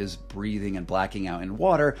doing his breathing and blacking out in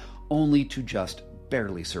water only to just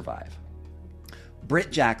barely survive.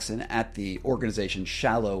 Britt Jackson at the organization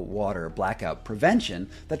Shallow Water Blackout Prevention,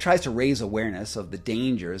 that tries to raise awareness of the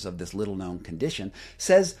dangers of this little-known condition,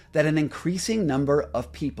 says that an increasing number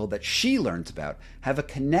of people that she learns about have a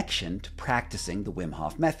connection to practicing the Wim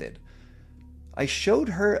Hof method. I showed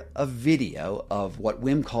her a video of what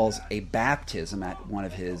Wim calls a baptism at one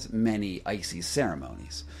of his many icy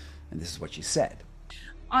ceremonies, and this is what she said.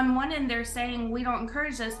 On one end, they're saying we don't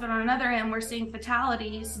encourage this, but on another end, we're seeing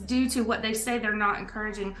fatalities due to what they say they're not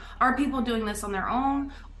encouraging. Are people doing this on their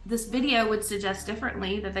own? This video would suggest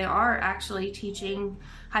differently, that they are actually teaching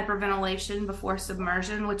hyperventilation before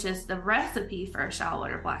submersion, which is the recipe for a shallow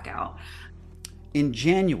water blackout. In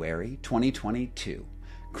January 2022,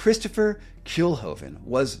 Christopher Kuehlhoven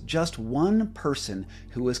was just one person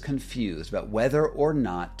who was confused about whether or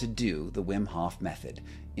not to do the Wim Hof method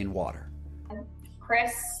in water.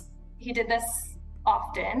 Chris, he did this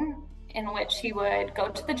often, in which he would go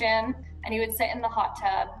to the gym and he would sit in the hot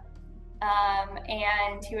tub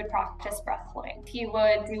and he would practice breath holding. He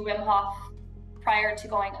would do Wim Hof prior to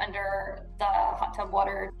going under the hot tub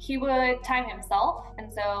water. He would time himself,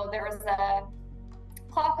 and so there was a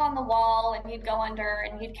clock on the wall and he'd go under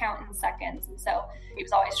and he'd count in seconds, and so he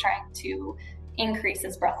was always trying to increase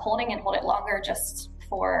his breath holding and hold it longer just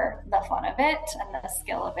for the fun of it and the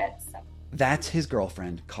skill of it. So. That's his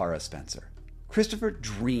girlfriend, Cara Spencer. Christopher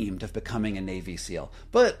dreamed of becoming a Navy SEAL,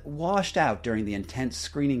 but washed out during the intense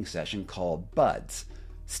screening session called BUDS.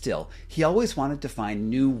 Still, he always wanted to find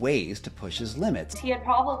new ways to push his limits. He had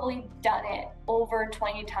probably done it over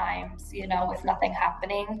 20 times, with nothing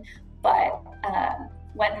happening. But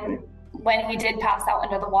when he did pass out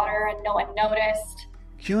under the water and no one noticed.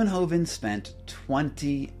 Kuehlhoven spent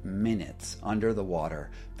 20 minutes under the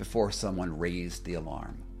water before someone raised the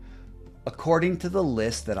alarm. According to the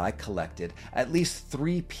list that I collected, at least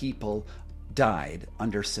 3 people died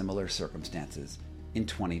under similar circumstances in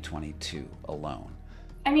 2022 alone.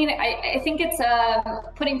 I mean, I think it's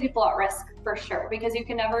putting people at risk for sure, because you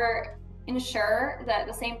can never ensure that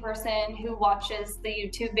the same person who watches the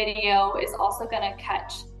YouTube video is also going to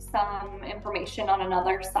catch some information on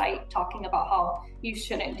another site talking about how you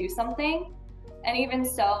shouldn't do something. And even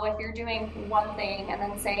so, if you're doing one thing and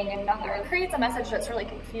then saying another, it creates a message that's really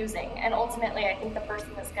confusing. And ultimately, I think the person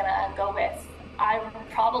is going to go with, I would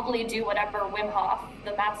probably do whatever Wim Hof,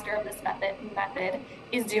 the master of this method,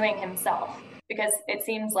 is doing himself. Because it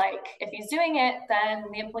seems like if he's doing it, then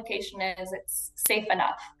the implication is it's safe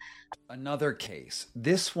enough. Another case,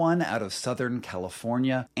 this one out of Southern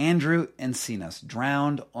California. Andrew Encinas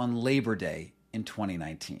drowned on Labor Day in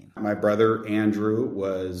 2019. My brother Andrew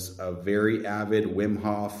was a very avid Wim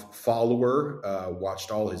Hof follower, watched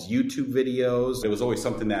all his YouTube videos. It was always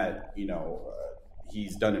something that,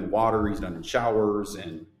 he's done in water, he's done in showers.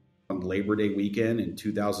 And on Labor Day weekend in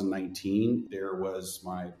 2019, there was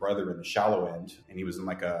my brother in the shallow end, and he was in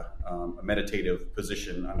like a meditative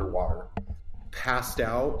position underwater, passed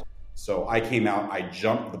out. So I came out, I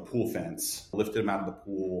jumped the pool fence, lifted him out of the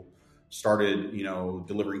pool, started,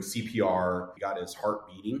 delivering CPR, got his heart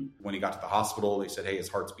beating. When he got to the hospital, they said, hey, his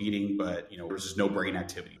heart's beating, but, there was just no brain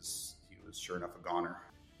activities. He was sure enough a goner.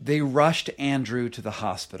 They rushed Andrew to the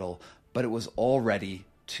hospital, but it was already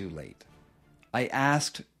too late. I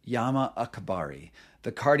asked Yama Akbari,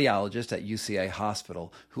 the cardiologist at UCI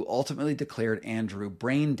Hospital, who ultimately declared Andrew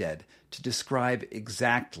brain dead, to describe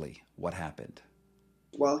exactly what happened.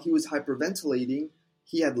 While he was hyperventilating,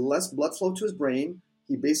 he had less blood flow to his brain.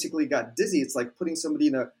 He basically got dizzy. It's like putting somebody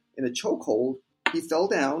in a chokehold. He fell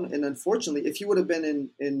down, and unfortunately, if he would have been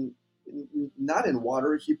not in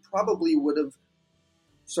water, he probably would have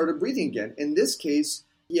started breathing again. In this case,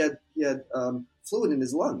 he had fluid in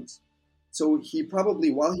his lungs. So he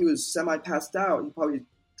probably, while he was semi-passed out, he probably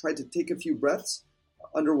tried to take a few breaths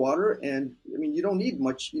underwater. And, you don't need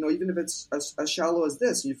much, even if it's as shallow as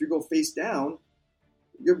this. If you go face down,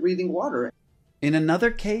 you're breathing water. In another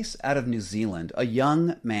case out of New Zealand, a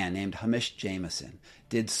young man named Hamish Jameson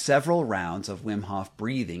did several rounds of Wim Hof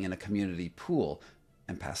breathing in a community pool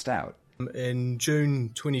and passed out. In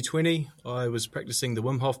June 2020, I was practicing the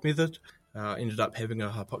Wim Hof method. Ended up having a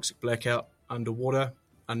hypoxic blackout underwater,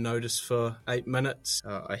 unnoticed for 8 minutes.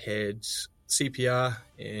 I had CPR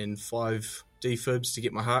and 5 defibs to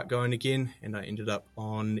get my heart going again, and I ended up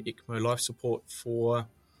on ECMO life support for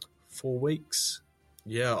 4 weeks.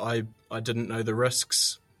 Yeah, I didn't know the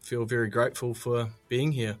risks. Feel very grateful for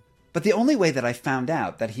being here. But the only way that I found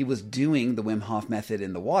out that he was doing the Wim Hof method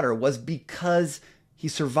in the water was because he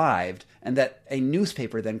survived, and that a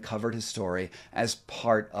newspaper then covered his story as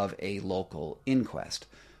part of a local inquest.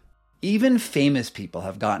 Even famous people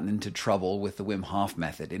have gotten into trouble with the Wim Hof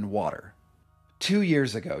method in water. 2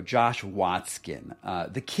 years ago, Josh Watskin,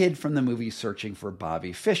 the kid from the movie Searching for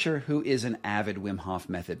Bobby Fischer, who is an avid Wim Hof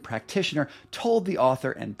Method practitioner, told the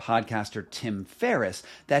author and podcaster Tim Ferriss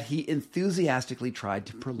that he enthusiastically tried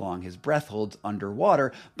to prolong his breath holds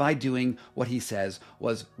underwater by doing what he says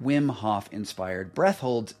was Wim Hof-inspired breath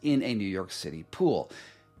holds in a New York City pool.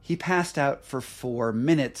 He passed out for 4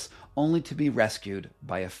 minutes, only to be rescued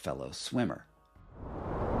by a fellow swimmer.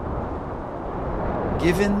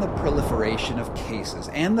 Given the proliferation of cases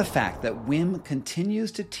and the fact that Wim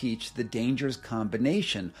continues to teach the dangerous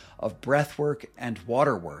combination of breathwork and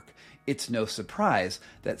water work, it's no surprise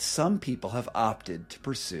that some people have opted to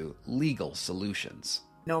pursue legal solutions.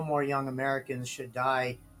 No more young Americans should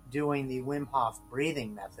die doing the Wim Hof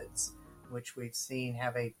breathing methods, which we've seen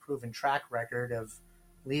have a proven track record of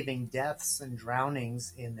leaving deaths and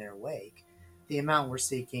drownings in their wake. The amount we're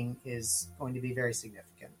seeking is going to be very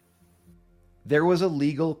significant. There was a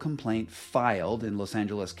legal complaint filed in Los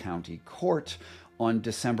Angeles County Court on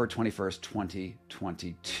December 21st,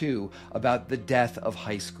 2022, about the death of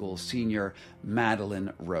high school senior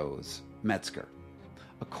Madeline Rose Metzger.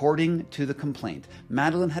 According to the complaint,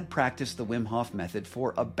 Madeline had practiced the Wim Hof method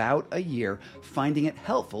for about a year, finding it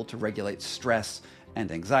helpful to regulate stress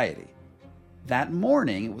and anxiety. That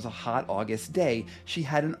morning, it was a hot August day, she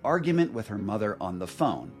had an argument with her mother on the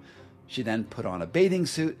phone. She then put on a bathing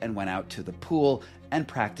suit and went out to the pool and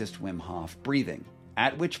practiced Wim Hof breathing,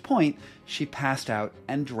 at which point she passed out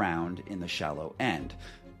and drowned in the shallow end.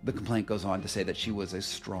 The complaint goes on to say that she was a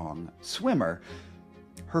strong swimmer.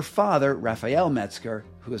 Her father, Raphael Metzger,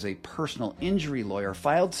 who is a personal injury lawyer,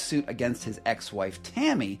 filed suit against his ex-wife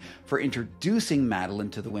Tammy for introducing Madeline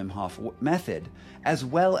to the Wim Hof method, as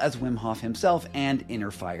well as Wim Hof himself and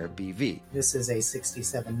Inner Fire BV. This is a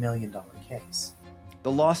 $67 million case.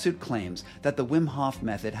 The lawsuit claims that the Wim Hof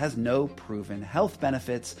method has no proven health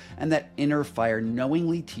benefits and that Inner Fire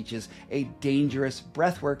knowingly teaches a dangerous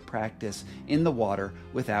breathwork practice in the water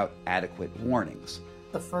without adequate warnings.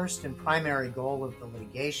 The first and primary goal of the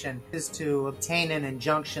litigation is to obtain an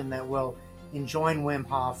injunction that will enjoin Wim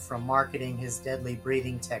Hof from marketing his deadly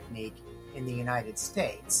breathing technique in the United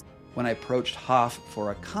States. When I approached Hof for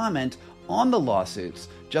a comment on the lawsuits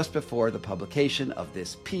just before the publication of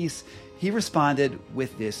this piece, he responded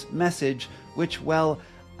with this message, which, well,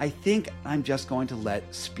 I think I'm just going to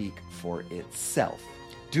let speak for itself.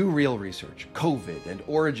 Do real research, COVID and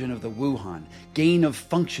origin of the Wuhan, gain of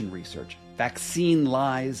function research, vaccine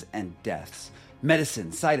lies and deaths,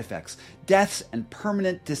 medicine side effects, deaths and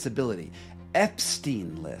permanent disability,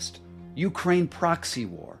 Epstein list, Ukraine proxy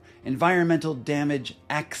war, environmental damage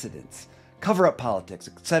accidents, cover-up politics,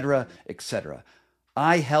 etc., etc.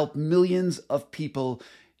 I help millions of people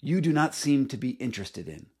you do not seem to be interested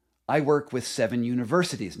in. I work with 7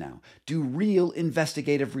 universities now, do real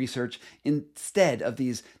investigative research instead of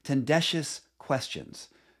these tendentious questions.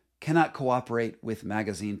 Cannot cooperate with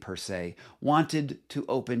magazine per se, wanted to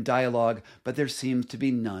open dialogue, but there seems to be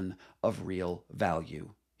none of real value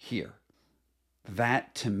here.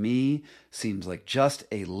 That, to me, seems like just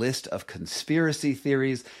a list of conspiracy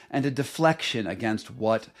theories and a deflection against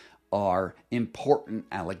what are important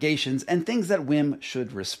allegations and things that Wim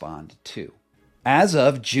should respond to. As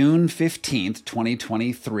of June 15th,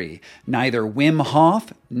 2023, neither Wim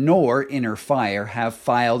Hof nor Inner Fire have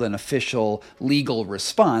filed an official legal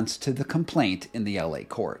response to the complaint in the LA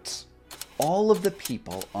courts. All of the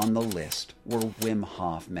people on the list were Wim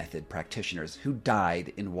Hof method practitioners who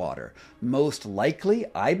died in water, most likely,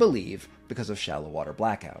 I believe, because of shallow water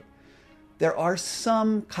blackout. There are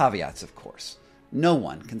some caveats, of course. No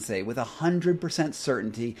one can say with 100%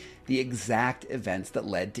 certainty the exact events that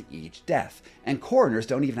led to each death, and coroners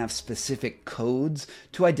don't even have specific codes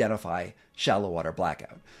to identify shallow water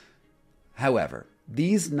blackout. However,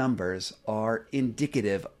 these numbers are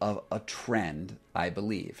indicative of a trend, I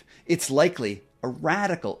believe. It's likely a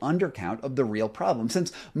radical undercount of the real problem,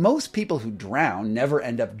 since most people who drown never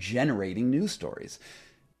end up generating news stories.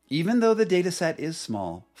 Even though the data set is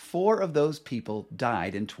small, 4 of those people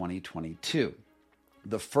died in 2022.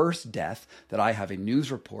 The first death that I have a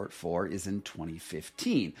news report for is in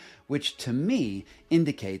 2015, which to me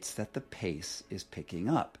indicates that the pace is picking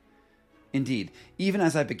up. Indeed, even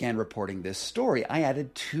as I began reporting this story, I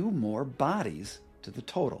added 2 more bodies to the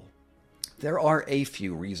total. There are a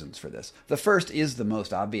few reasons for this. The first is the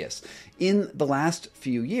most obvious. In the last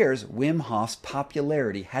few years, Wim Hof's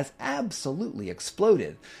popularity has absolutely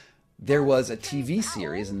exploded. There was a TV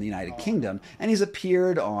series in the United Kingdom, and he's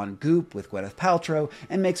appeared on Goop with Gwyneth Paltrow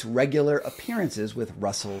and makes regular appearances with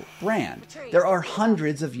Russell Brand. There are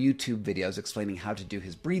hundreds of YouTube videos explaining how to do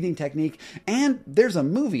his breathing technique, and there's a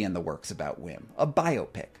movie in the works about Wim, a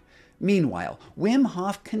biopic. Meanwhile, Wim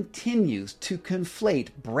Hof continues to conflate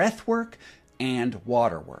breath work and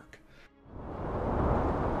water work.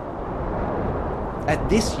 At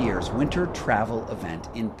this year's winter travel event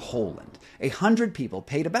in Poland, 100 people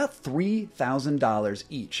paid about $3,000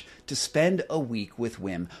 each to spend a week with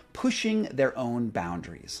Wim, pushing their own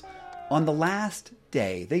boundaries. On the last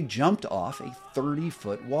day, they jumped off a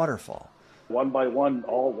 30-foot waterfall. One by one,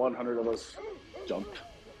 all 100 of us jumped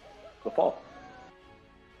the fall.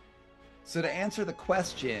 So to answer the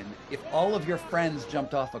question, if all of your friends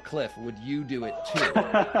jumped off a cliff, would you do it too?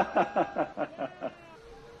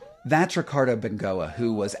 That's Ricardo Bengoa,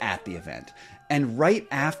 who was at the event. And right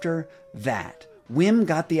after that, Wim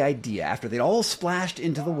got the idea, after they'd all splashed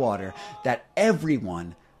into the water, that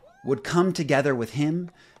everyone would come together with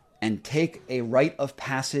him and take a rite of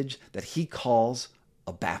passage that he calls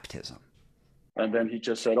a baptism. And then he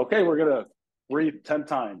just said, okay, we're going to breathe 10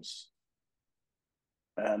 times.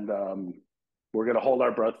 And we're going to hold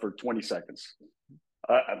our breath for 20 seconds,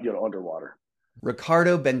 underwater.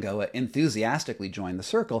 Ricardo Bengoa enthusiastically joined the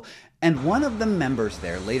circle, and one of the members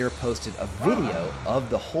there later posted a video of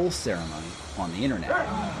the whole ceremony on the internet.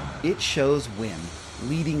 It shows Wim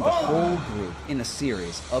leading the whole group in a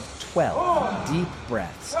series of 12 deep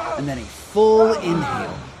breaths and then a full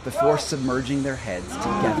inhale before submerging their heads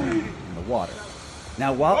together in the water.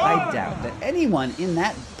 Now, while I doubt that anyone in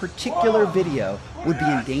that particular video would be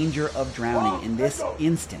in danger of drowning in this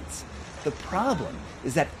instance, the problem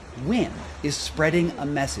is that Wim is spreading a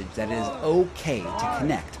message that it is okay to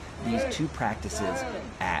connect these two practices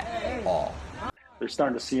at all. They're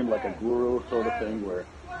starting to see him like a guru sort of thing where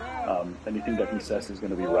anything that he says is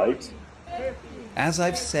going to be right. As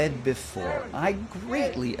I've said before, I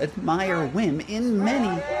greatly admire Wim in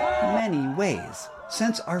many, many ways.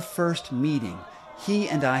 Since our first meeting, he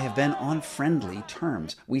and I have been on friendly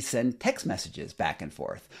terms. We send text messages back and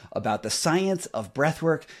forth about the science of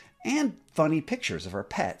breathwork and funny pictures of our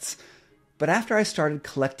pets. But after I started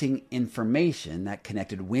collecting information that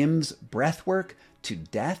connected Wim's breathwork to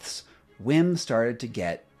deaths, Wim started to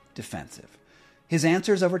get defensive. His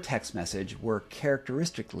answers over text message were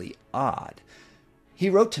characteristically odd. He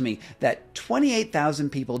wrote to me that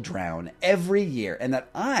 28,000 people drown every year and that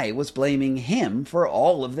I was blaming him for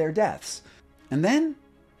all of their deaths. And then,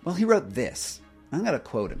 well, he wrote this. I'm going to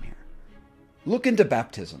quote him here. Look into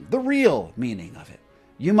baptism, the real meaning of it.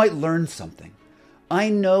 You might learn something. I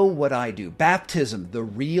know what I do. Baptism, the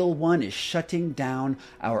real one, is shutting down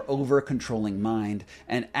our over-controlling mind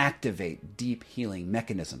and activate deep healing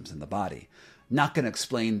mechanisms in the body. Not going to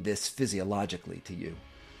explain this physiologically to you.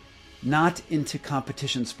 Not into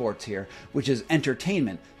competition sports here, which is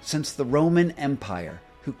entertainment since the Roman Empire,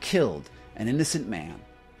 who killed an innocent man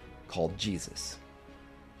called Jesus.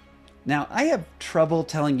 Now, I have trouble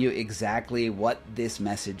telling you exactly what this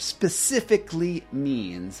message specifically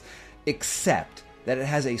means, except that it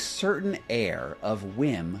has a certain air of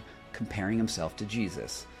Wim comparing himself to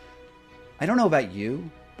Jesus. I don't know about you,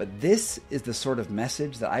 but this is the sort of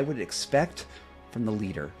message that I would expect from the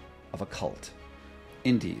leader of a cult.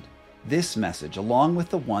 Indeed, this message, along with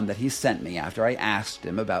the one that he sent me after I asked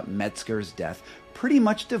him about Metzger's death, pretty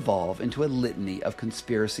much devolve into a litany of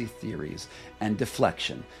conspiracy theories and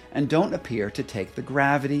deflection, and don't appear to take the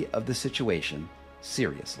gravity of the situation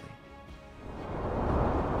seriously.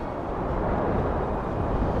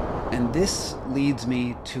 And this leads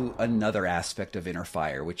me to another aspect of Inner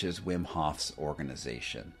Fire, which is Wim Hof's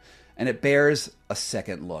organization. And it bears a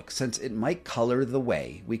second look, since it might color the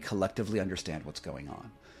way we collectively understand what's going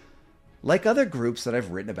on. Like other groups that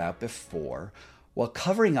I've written about before, while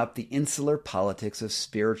covering up the insular politics of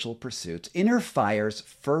spiritual pursuits, Inner Fire's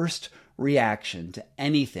first reaction to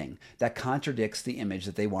anything that contradicts the image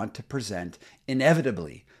that they want to present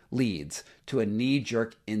inevitably leads to a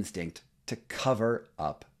knee-jerk instinct to cover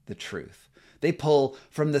up the truth. They pull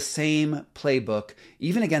from the same playbook,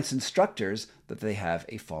 even against instructors that they have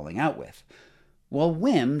a falling out with. While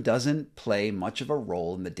Wim doesn't play much of a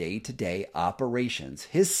role in the day-to-day operations,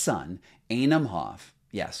 his son, Einam Hof,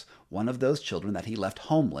 yes, one of those children that he left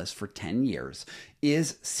homeless for 10 years,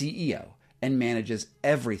 is CEO and manages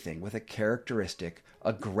everything with a characteristic,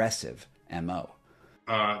 aggressive MO.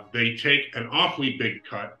 They take an awfully big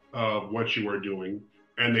cut of what you are doing,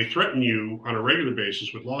 and they threaten you on a regular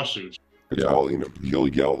basis with lawsuits. It's all in him. He'll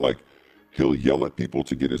yell at people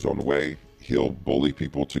to get his own way. He'll bully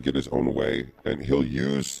people to get his own way, and he'll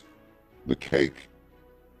use the cake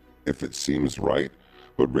if it seems right.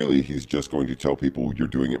 But really, he's just going to tell people you're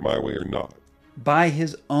doing it my way or not. By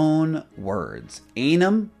his own words,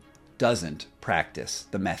 Einam doesn't practice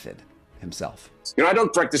the method himself. I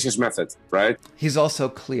don't practice his method, right? He's also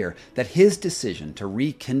clear that his decision to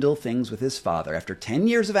rekindle things with his father after 10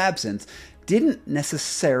 years of absence didn't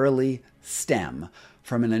necessarily stem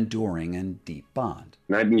from an enduring and deep bond.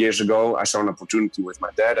 19 years ago, I saw an opportunity with my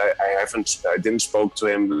dad. I didn't spoke to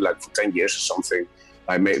him like for 10 years or something.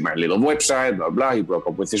 I made my little website, blah, blah. He broke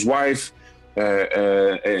up with his wife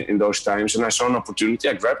in those times. And I saw an opportunity.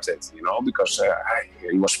 I grabbed it, because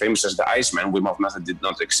he was famous as the Iceman. Wim Hof method did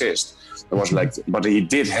not exist. It was like, but he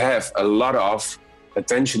did have a lot of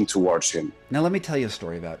attention towards him. Now, let me tell you a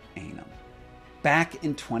story about Einem. Back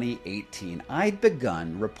in 2018, I'd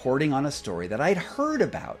begun reporting on a story that I'd heard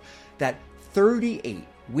about, that 38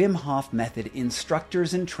 Wim Hof method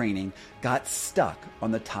instructors in training got stuck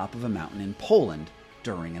on the top of a mountain in Poland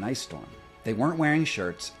during an ice storm. They weren't wearing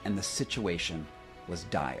shirts, and the situation was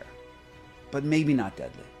dire. But maybe not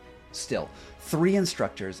deadly. Still, 3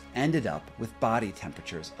 instructors ended up with body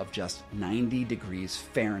temperatures of just 90 degrees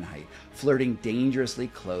Fahrenheit, flirting dangerously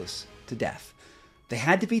close to death. They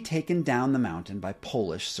had to be taken down the mountain by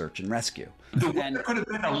Polish search and rescue. The weather could have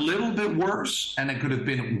been a little bit worse, and it could have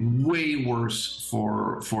been way worse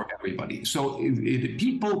for everybody. So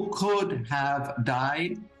people could have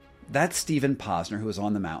died. That's Stephen Posner, who was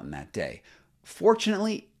on the mountain that day.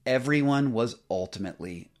 Fortunately, everyone was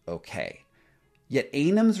ultimately okay. Yet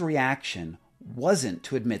Einem's reaction wasn't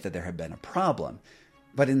to admit that there had been a problem,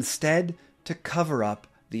 but instead to cover up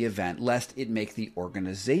the event, lest it make the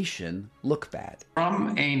organization look bad.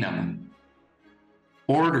 From Einem,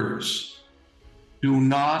 orders: do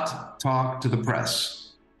not talk to the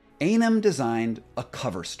press. Einem designed a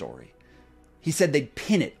cover story. He said they'd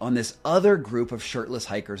pin it on this other group of shirtless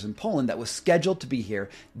hikers in Poland that was scheduled to be here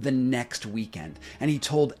the next weekend. And he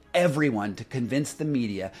told everyone to convince the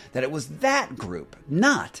media that it was that group,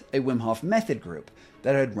 not a Wim Hof method group,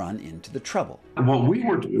 that had run into the trouble. What we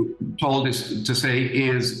were told to say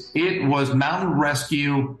is it was Mountain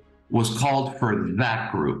Rescue was called for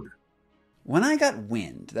that group. When I got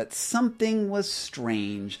wind that something was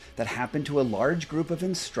strange that happened to a large group of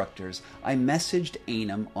instructors, I messaged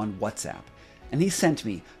Einem on WhatsApp, and he sent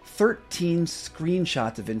me 13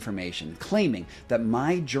 screenshots of information claiming that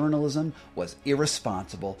my journalism was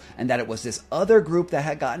irresponsible and that it was this other group that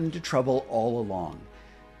had gotten into trouble all along.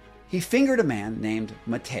 He fingered a man named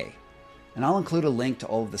Matej, and I'll include a link to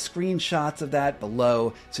all of the screenshots of that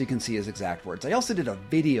below so you can see his exact words. I also did a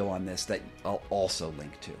video on this that I'll also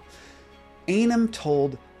link to. Einem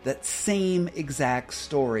told that same exact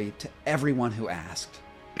story to everyone who asked.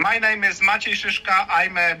 My name is Maciej Szyszka.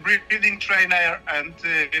 I'm a breathing trainer and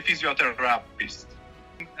a physiotherapist.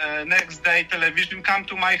 Next day, television come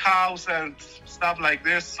to my house and stuff like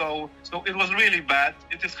this. So it was really bad.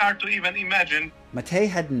 It is hard to even imagine. Matej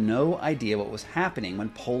had no idea what was happening when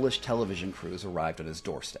Polish television crews arrived at his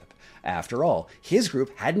doorstep. After all, his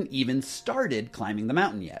group hadn't even started climbing the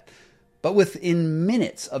mountain yet. But within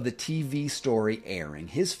minutes of the TV story airing,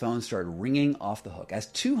 his phone started ringing off the hook. As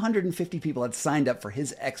 250 people had signed up for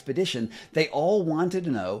his expedition, they all wanted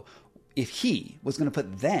to know if he was going to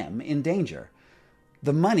put them in danger.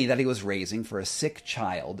 The money that he was raising for a sick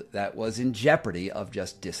child that was in jeopardy of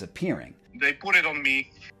just disappearing. They put it on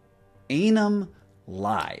me. Einem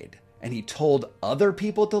lied, and he told other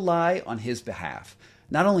people to lie on his behalf.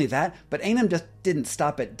 Not only that, but Einem just didn't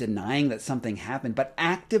stop at denying that something happened, but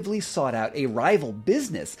actively sought out a rival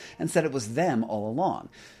business and said it was them all along.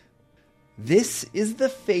 This is the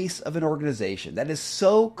face of an organization that is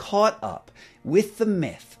so caught up with the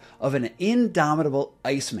myth of an indomitable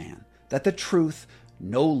Iceman that the truth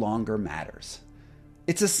no longer matters.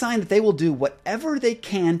 It's a sign that they will do whatever they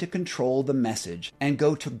can to control the message and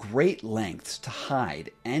go to great lengths to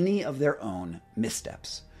hide any of their own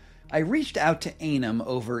missteps. I reached out to Einem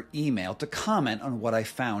over email to comment on what I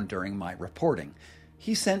found during my reporting.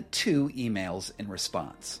 He sent 2 emails in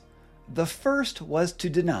response. The first was to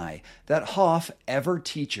deny that Hof ever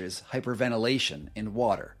teaches hyperventilation in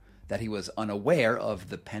water, that he was unaware of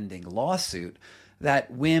the pending lawsuit,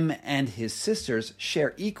 that Wim and his sisters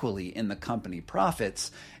share equally in the company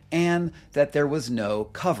profits, and that there was no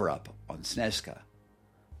cover-up on Snezhka.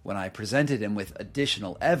 When I presented him with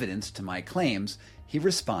additional evidence to my claims, he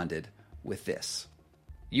responded with this.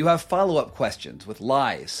 You have follow-up questions with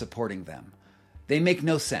lies supporting them. They make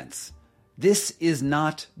no sense. This is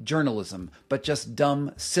not journalism, but just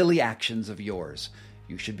dumb, silly actions of yours.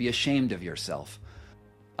 You should be ashamed of yourself.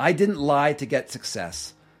 I didn't lie to get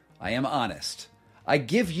success. I am honest. I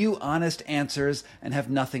give you honest answers and have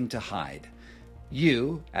nothing to hide.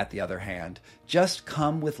 You, at the other hand, just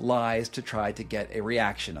come with lies to try to get a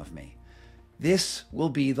reaction of me. This will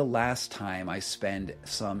be the last time I spend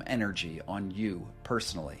some energy on you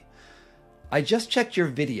personally. I just checked your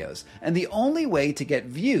videos, and the only way to get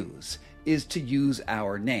views is to use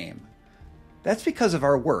our name. That's because of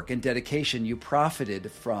our work and dedication you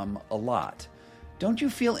profited from a lot. Don't you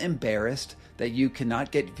feel embarrassed that you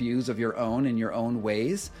cannot get views of your own in your own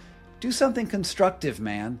ways? Do something constructive,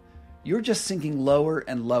 man. You're just sinking lower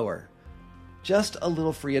and lower. Just a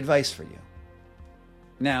little free advice for you.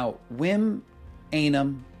 Now, Wim,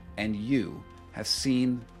 Einem, and you have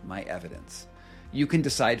seen my evidence. You can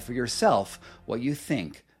decide for yourself what you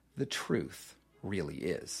think the truth really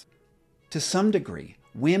is. To some degree,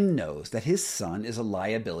 Wim knows that his son is a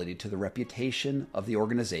liability to the reputation of the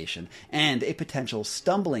organization and a potential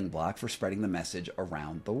stumbling block for spreading the message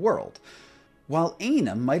around the world. While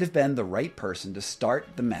Einem might have been the right person to start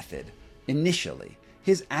the method initially,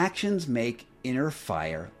 his actions make Inner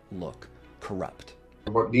Fire look corrupt.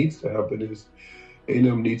 What needs to happen is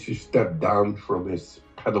Einem needs to step down from his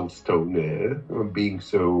pedestal being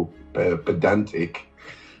so pedantic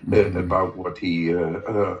about what he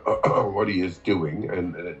is doing,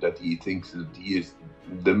 and that he thinks that he is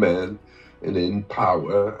the man and in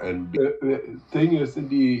power. And the thing is,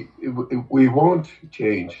 we want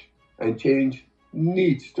change, and change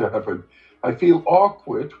needs to happen. I feel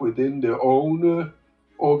awkward within the own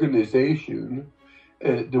organization,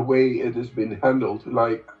 the way it has been handled.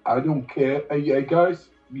 Like, I don't care. Yeah, guys,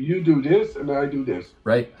 you do this and I do this.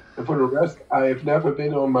 Right. And for the rest, I have never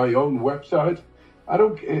been on my own website. I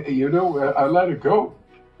don't, I let it go.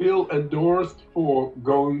 Feel endorsed for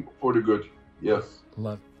going for the good. Yes.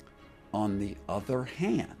 Love. On the other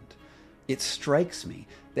hand, it strikes me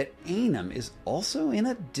that Einem is also in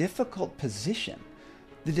a difficult position.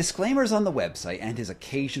 The disclaimers on the website and his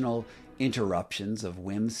occasional interruptions of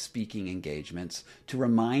Wim's speaking engagements to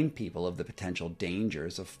remind people of the potential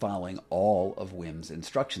dangers of following all of Wim's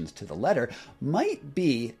instructions to the letter might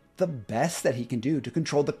be the best that he can do to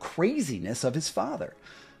control the craziness of his father.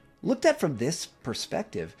 Looked at from this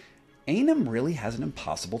perspective, Einem really has an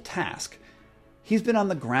impossible task. He's been on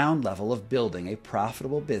the ground level of building a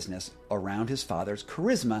profitable business around his father's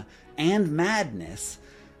charisma and madness.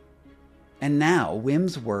 And now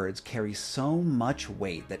Wim's words carry so much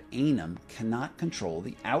weight that Einem cannot control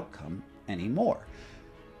the outcome anymore.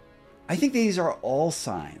 I think these are all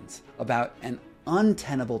signs about an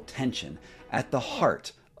untenable tension at the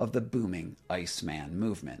heart of the booming Iceman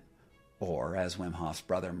movement. Or, as Wim Hof's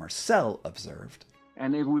brother Marcel observed,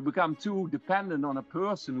 and if we become too dependent on a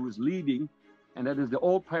person who is leading, and that is the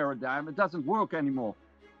old paradigm, it doesn't work anymore.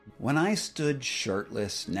 When I stood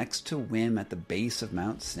shirtless next to Wim at the base of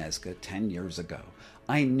Mount Snezka 10 years ago,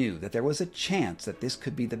 I knew that there was a chance that this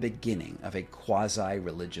could be the beginning of a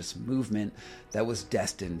quasi-religious movement that was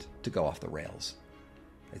destined to go off the rails.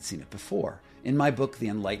 I'd seen it before. In my book, The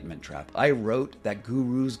Enlightenment Trap, I wrote that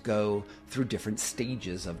gurus go through different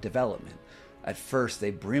stages of development. At first,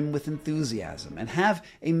 they brim with enthusiasm and have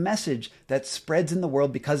a message that spreads in the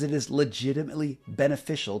world because it is legitimately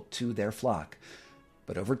beneficial to their flock.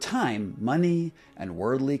 But over time, money and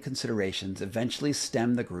worldly considerations eventually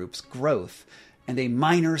stem the group's growth, and a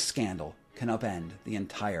minor scandal can upend the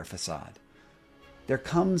entire facade. There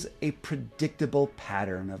comes a predictable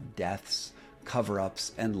pattern of deaths,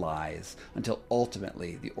 cover-ups, and lies until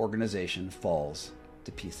ultimately the organization falls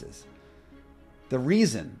to pieces. The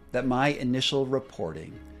reason that my initial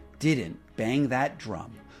reporting didn't bang that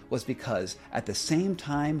drum was because at the same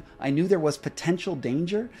time I knew there was potential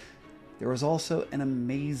danger, there was also an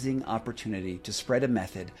amazing opportunity to spread a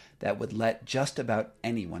method that would let just about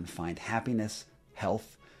anyone find happiness,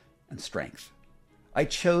 health, and strength. I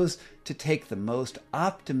chose to take the most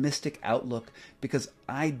optimistic outlook because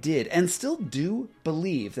I did and still do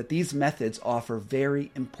believe that these methods offer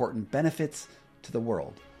very important benefits to the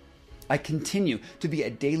world. I continue to be a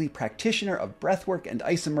daily practitioner of breathwork and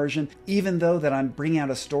ice immersion, even though that I'm bringing out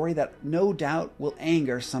a story that no doubt will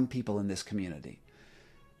anger some people in this community.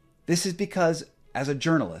 This is because, as a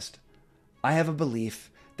journalist, I have a belief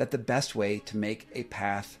that the best way to make a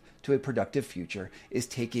path to a productive future is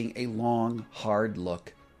taking a long, hard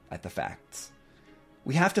look at the facts.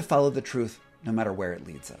 We have to follow the truth no matter where it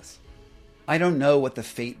leads us. I don't know what the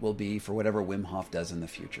fate will be for whatever Wim Hof does in the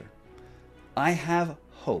future. I have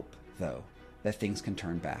hope, though, that things can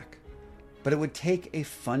turn back. But it would take a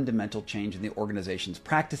fundamental change in the organization's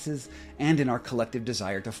practices and in our collective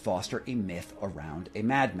desire to foster a myth around a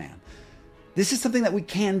madman. This is something that we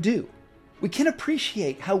can do. We can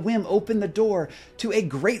appreciate how Wim opened the door to a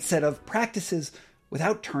great set of practices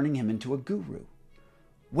without turning him into a guru.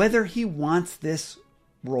 Whether he wants this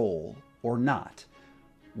role or not,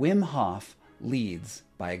 Wim Hof leads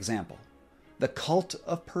by example. The cult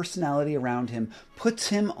of personality around him puts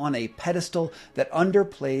him on a pedestal that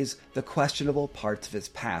underplays the questionable parts of his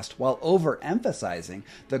past while overemphasizing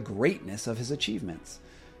the greatness of his achievements.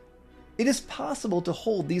 It is possible to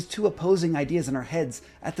hold these two opposing ideas in our heads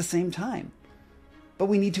at the same time. But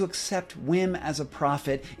we need to accept Wim as a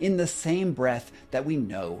prophet in the same breath that we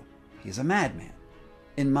know he's a madman.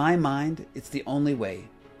 In my mind, it's the only way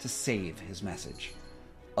to save his message.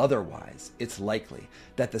 Otherwise, it's likely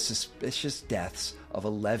that the suspicious deaths of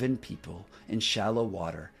 11 people in shallow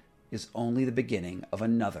water is only the beginning of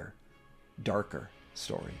another, darker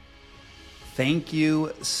story. Thank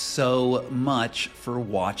you so much for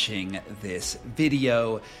watching this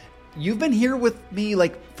video. You've been here with me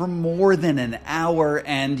for more than an hour,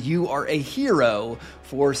 and you are a hero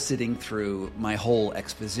for sitting through my whole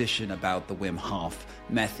exposition about the Wim Hof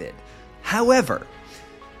method. However,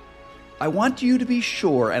 I want you to be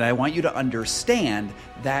sure, and I want you to understand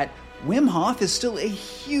that Wim Hof is still a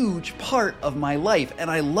huge part of my life,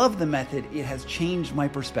 and I love the method. It has changed my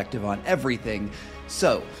perspective on everything.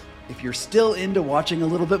 So, if you're still into watching a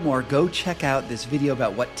little bit more, go check out this video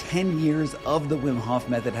about what 10 years of the Wim Hof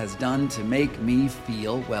method has done to make me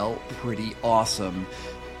feel, well, pretty awesome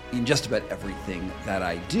in just about everything that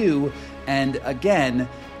I do. And again,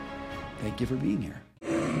 thank you for being here.